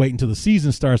 We'll wait until the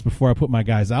season starts before I put my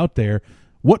guys out there.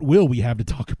 What will we have to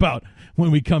talk about when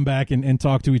we come back and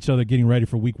talk to each other getting ready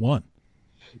for week 1?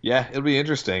 Yeah, it'll be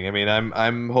interesting. I mean,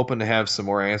 I'm hoping to have some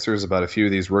more answers about a few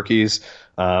of these rookies.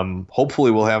 Hopefully,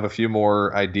 we'll have a few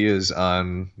more ideas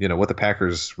on what the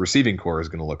Packers receiving core is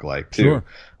going to look like too.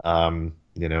 Sure.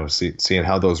 Seeing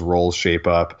how those roles shape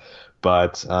up.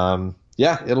 But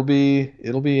it'll be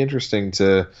interesting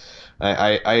to.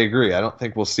 I agree. I don't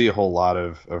think we'll see a whole lot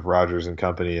of Rodgers and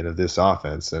company and of this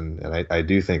offense, and I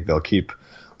do think they'll keep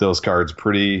those cards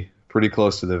pretty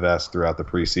close to the vest throughout the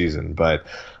preseason. But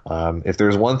if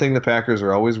there's one thing the Packers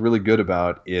are always really good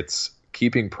about, it's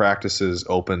keeping practices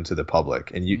open to the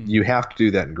public. And you have to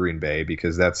do that in Green Bay,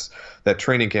 because that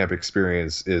training camp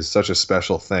experience is such a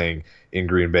special thing in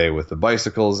Green Bay, with the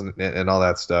bicycles and all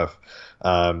that stuff.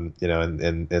 And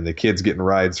the kids getting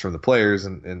rides from the players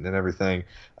and everything.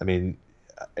 I mean,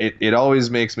 it always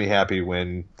makes me happy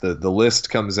when the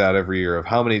list comes out every year of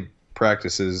how many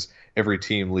practices every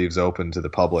team leaves open to the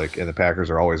public, and the Packers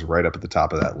are always right up at the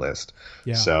top of that list.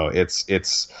 Yeah. So it's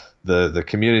the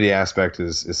community aspect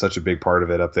is such a big part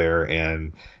of it up there,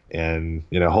 and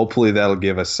hopefully that'll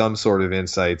give us some sort of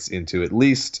insights into at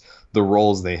least the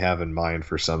roles they have in mind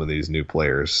for some of these new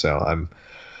players. So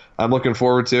I'm looking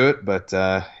forward to it, but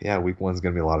week 1's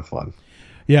going to be a lot of fun.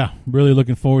 Yeah, really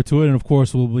looking forward to it, and of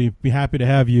course we'll be happy to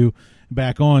have you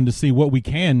back on to see what we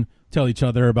can tell each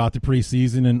other about the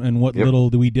preseason and what little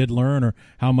we did learn, or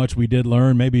how much we did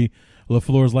learn. Maybe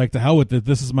LaFleur's like, to hell with it.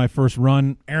 This is my first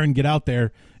run. Aaron, get out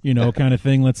there, kind of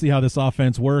thing. Let's see how this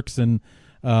offense works, and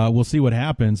we'll see what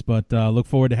happens. But look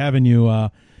forward to having you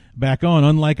back on.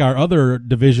 Unlike our other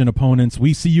division opponents,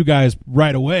 we see you guys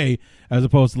right away, as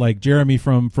opposed to like Jeremy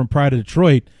from Pride of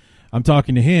Detroit. I'm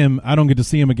talking to him. I don't get to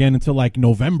see him again until like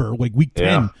November. Like week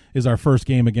 10 is our first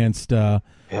game against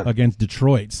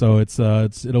Detroit. So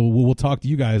we'll talk to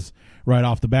you guys right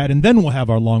off the bat, and then we'll have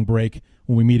our long break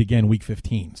when we meet again week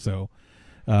 15. So,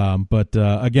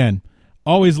 again,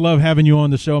 always love having you on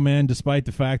the show, man. Despite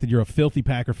the fact that you're a filthy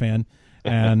Packer fan,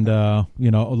 and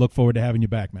look forward to having you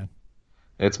back, man.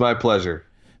 It's my pleasure.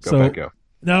 Go.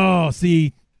 No,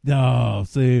 see, I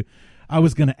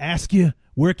was going to ask you,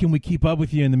 where can we keep up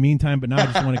with you in the meantime? But now I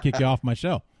just want to kick you off my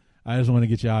show. I just want to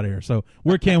get you out of here. So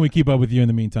where can we keep up with you in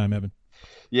the meantime, Evan?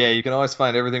 Yeah, you can always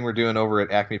find everything we're doing over at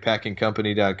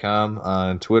acmepackingcompany.com.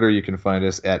 On Twitter, you can find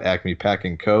us at Acme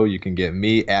Packing Co. You can get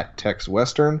me at Tex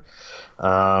Western.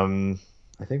 I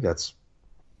think that's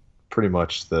pretty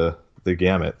much the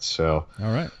gamut. So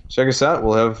all right, check us out.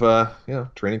 We'll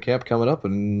have training camp coming up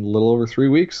in a little over 3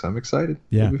 weeks. I'm excited.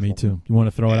 Yeah, me too. You want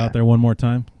to throw it out there one more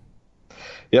time?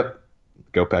 Yep.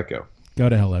 Go Pack Go. Go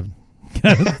to hell, Evan.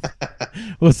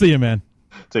 We'll see you, man.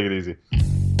 Take it easy.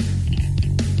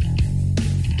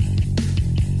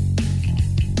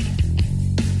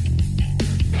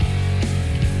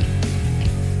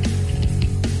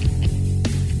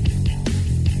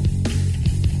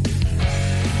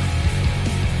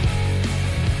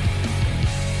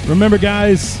 Remember,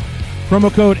 guys,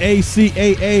 promo code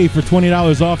ACAA for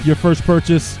 $20 off your first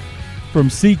purchase from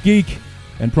SeatGeek,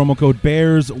 and promo code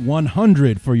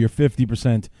BEARS100 for your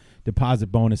 50% deposit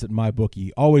bonus at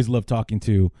MyBookie. Always love talking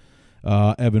to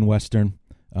Evan Western.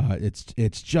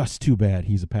 It's just too bad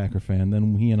he's a Packer fan.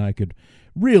 Then he and I could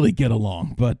really get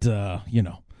along. But,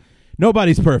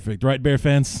 nobody's perfect, right, Bear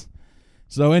fans?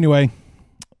 So anyway,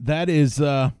 that's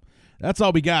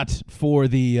all we got for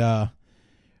the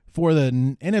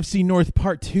NFC North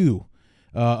Part 2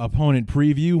 opponent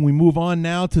preview. We move on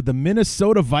now to the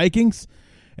Minnesota Vikings,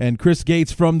 and Chris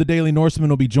Gates from the Daily Norseman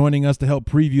will be joining us to help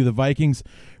preview the Vikings.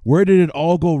 Where did it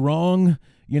all go wrong?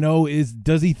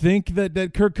 Does he think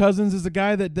that Kirk Cousins is a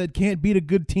guy that can't beat a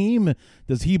good team?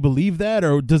 Does he believe that,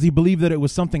 or does he believe that it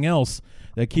was something else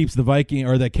that kept the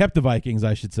Vikings,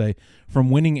 I should say,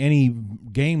 from winning any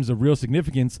games of real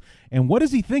significance? And what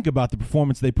does he think about the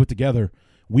performance they put together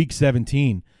Week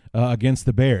 17 against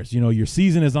the Bears? Your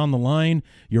season is on the line.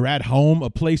 You're at home,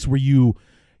 a place where you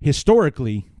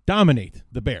historically dominate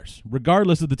the Bears.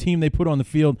 Regardless of the team they put on the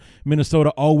field, Minnesota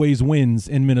always wins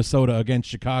in Minnesota against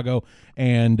Chicago,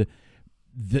 and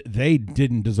they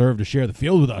didn't deserve to share the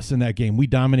field with us in that game. We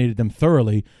dominated them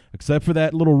thoroughly, except for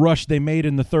that little rush they made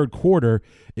in the third quarter.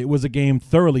 It was a game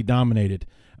thoroughly dominated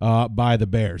by the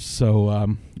Bears.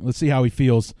 So let's see how he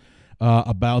feels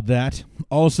about that.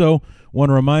 Also, want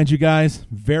to remind you guys,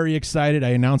 very excited. I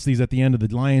announced these at the end of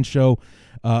the Lions show.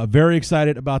 Very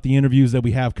excited about the interviews that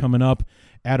we have coming up.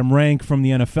 Adam Rank from the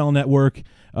NFL Network,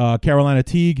 Carolina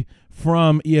Teague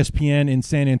from ESPN in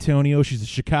San Antonio. She's a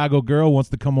Chicago girl, wants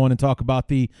to come on and talk about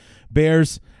the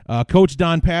Bears. Coach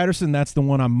Don Patterson, that's the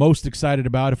one I'm most excited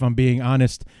about, if I'm being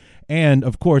honest. And,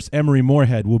 of course, Emery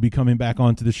Moorhead will be coming back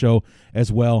onto the show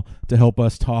as well to help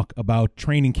us talk about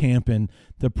training camp and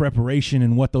the preparation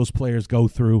and what those players go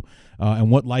through and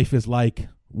what life is like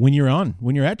when you're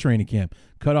at training camp.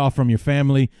 Cut off from your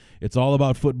family. It's all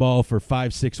about football for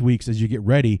 5-6 weeks as you get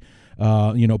ready,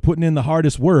 putting in the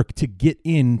hardest work to get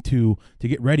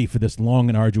ready for this long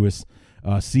and arduous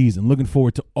season. Looking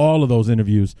forward to all of those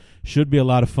interviews. Should be a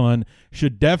lot of fun.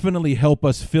 Should definitely help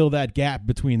us fill that gap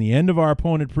between the end of our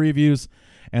opponent previews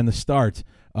and the start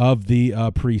of the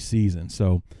preseason.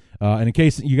 So, and in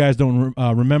case you guys don't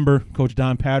remember, Coach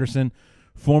Don Patterson,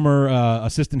 former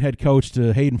assistant head coach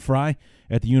to Hayden Fry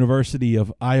at the University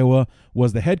of Iowa,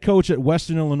 was the head coach at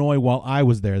Western Illinois while I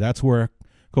was there. That's where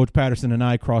Coach Patterson and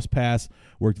I crossed paths,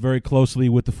 worked very closely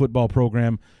with the football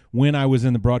program when I was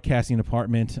in the broadcasting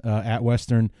department at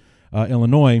Western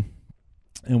Illinois.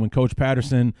 And when Coach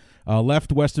Patterson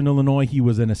left Western Illinois, he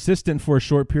was an assistant for a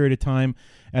short period of time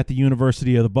at the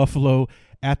University of the Buffalo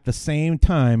at the same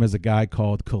time as a guy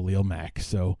called Khalil Mack.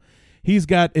 So he's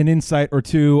got an insight or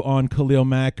two on Khalil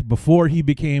Mack before he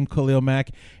became Khalil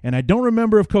Mack. And I don't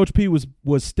remember if Coach P was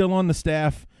still on the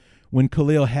staff when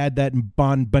Khalil had that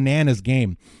bananas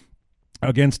game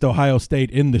against Ohio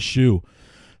State in the shoe.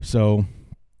 So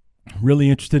really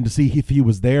interested to see if he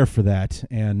was there for that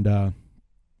and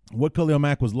what Khalil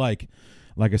Mack was like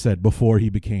I said, before he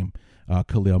became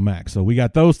Khalil Mack. So we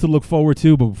got those to look forward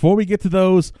to. But before we get to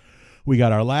those, we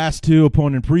got our last two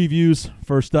opponent previews.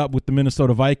 First up with the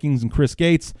Minnesota Vikings and Chris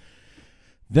Gates.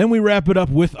 Then we wrap it up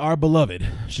with our beloved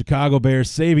Chicago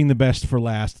Bears, saving the best for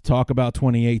last. Talk about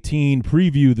 2018,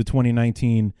 preview the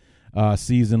 2019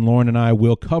 season. Lauren and I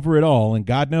will cover it all. And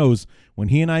God knows, when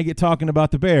he and I get talking about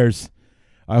the Bears,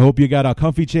 I hope you got a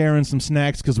comfy chair and some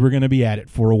snacks because we're going to be at it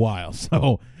for a while.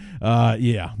 So,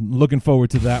 yeah, looking forward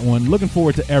to that one. Looking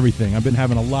forward to everything. I've been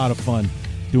having a lot of fun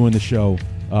doing the show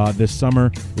this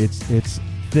summer. It's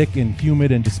thick and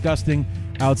humid and disgusting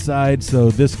outside,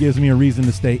 so this gives me a reason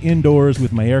to stay indoors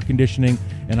with my air conditioning,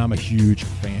 and I'm a huge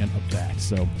fan of that.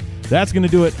 So that's going to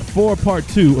do it for part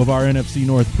 2 of our NFC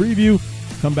North preview.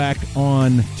 Come back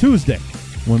on Tuesday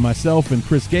when myself and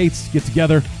Chris Gates get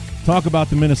together, talk about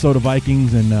the Minnesota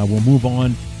Vikings, and we'll move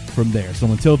on from there. So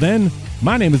until then,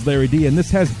 my name is Larry D, and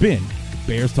this has been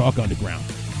Bears Talk Underground.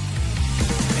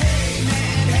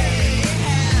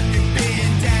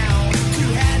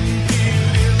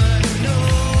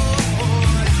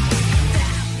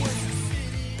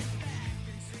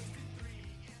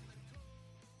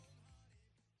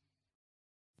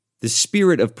 The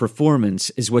spirit of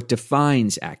performance is what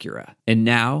defines Acura, and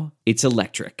now it's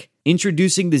electric.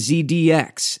 Introducing the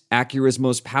ZDX, Acura's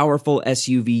most powerful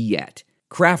SUV yet.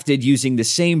 Crafted using the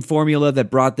same formula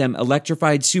that brought them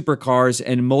electrified supercars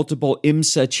and multiple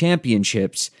IMSA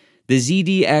championships, the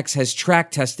ZDX has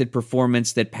track-tested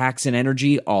performance that packs an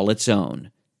energy all its own.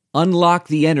 Unlock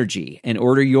the energy and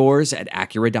order yours at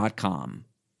Acura.com.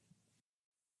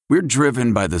 We're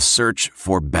driven by the search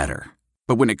for better.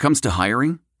 But when it comes to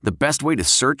hiring, the best way to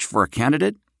search for a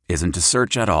candidate isn't to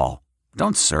search at all.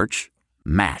 Don't search,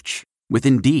 match with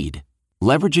Indeed.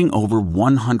 Leveraging over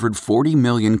 140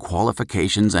 million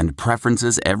qualifications and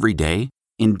preferences every day,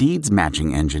 Indeed's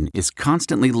matching engine is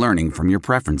constantly learning from your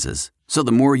preferences. So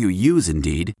the more you use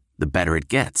Indeed, the better it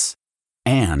gets.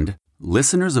 And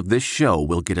listeners of this show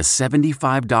will get a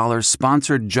 $75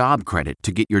 sponsored job credit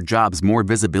to get your jobs more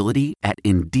visibility at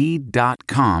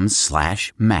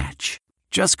Indeed.com/match.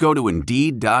 Just go to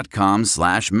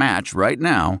Indeed.com/match right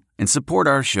now and support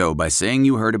our show by saying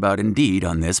you heard about Indeed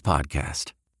on this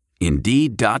podcast.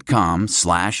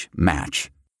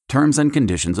 Indeed.com/match. Terms and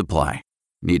conditions apply.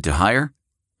 Need to hire?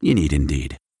 You need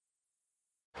Indeed.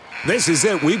 This is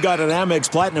it. We've got an Amex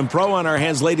Platinum Pro on our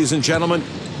hands, ladies and gentlemen.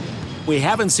 We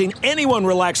haven't seen anyone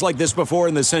relax like this before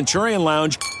in the Centurion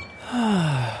Lounge.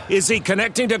 Is he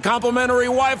connecting to complimentary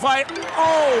Wi-Fi?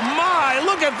 Oh, my.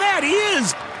 Look at that. He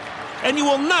is. And you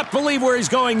will not believe where he's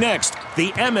going next.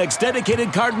 The Amex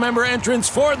dedicated card member entrance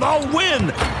for the win.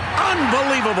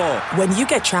 Unbelievable. When you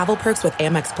get travel perks with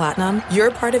Amex Platinum, you're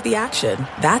part of the action.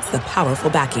 That's the powerful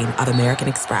backing of American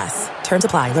Express. Terms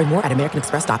apply. Learn more at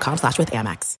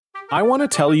americanexpress.com/withAmex. I want to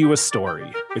tell you a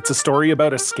story. It's a story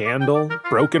about a scandal,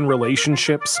 broken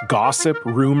relationships, gossip,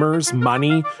 rumors,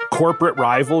 money, corporate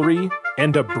rivalry,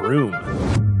 and a broom.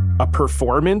 A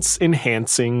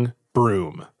performance-enhancing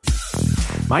broom.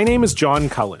 My name is John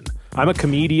Cullen. I'm a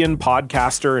comedian,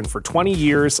 podcaster, and for 20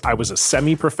 years, I was a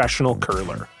semi-professional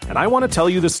curler. And I want to tell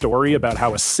you the story about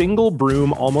how a single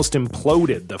broom almost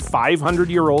imploded the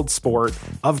 500-year-old sport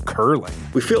of curling.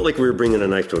 We felt like we were bringing a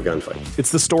knife to a gunfight.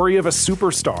 It's the story of a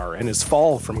superstar and his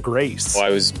fall from grace. Well,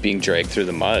 I was being dragged through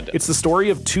the mud. It's the story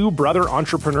of two brother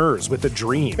entrepreneurs with a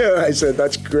dream. I said,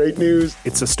 that's great news.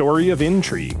 It's a story of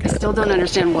intrigue. I still don't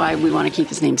understand why we want to keep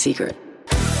his name secret.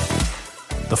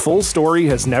 The full story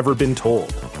has never been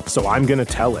told, so I'm going to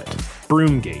tell it.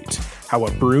 Broomgate, how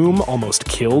a broom almost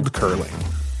killed curling.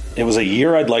 It was a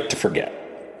year I'd like to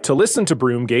forget. To listen to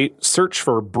Broomgate, search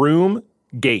for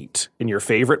Broomgate in your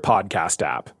favorite podcast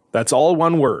app. That's all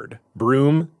one word,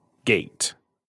 Broomgate.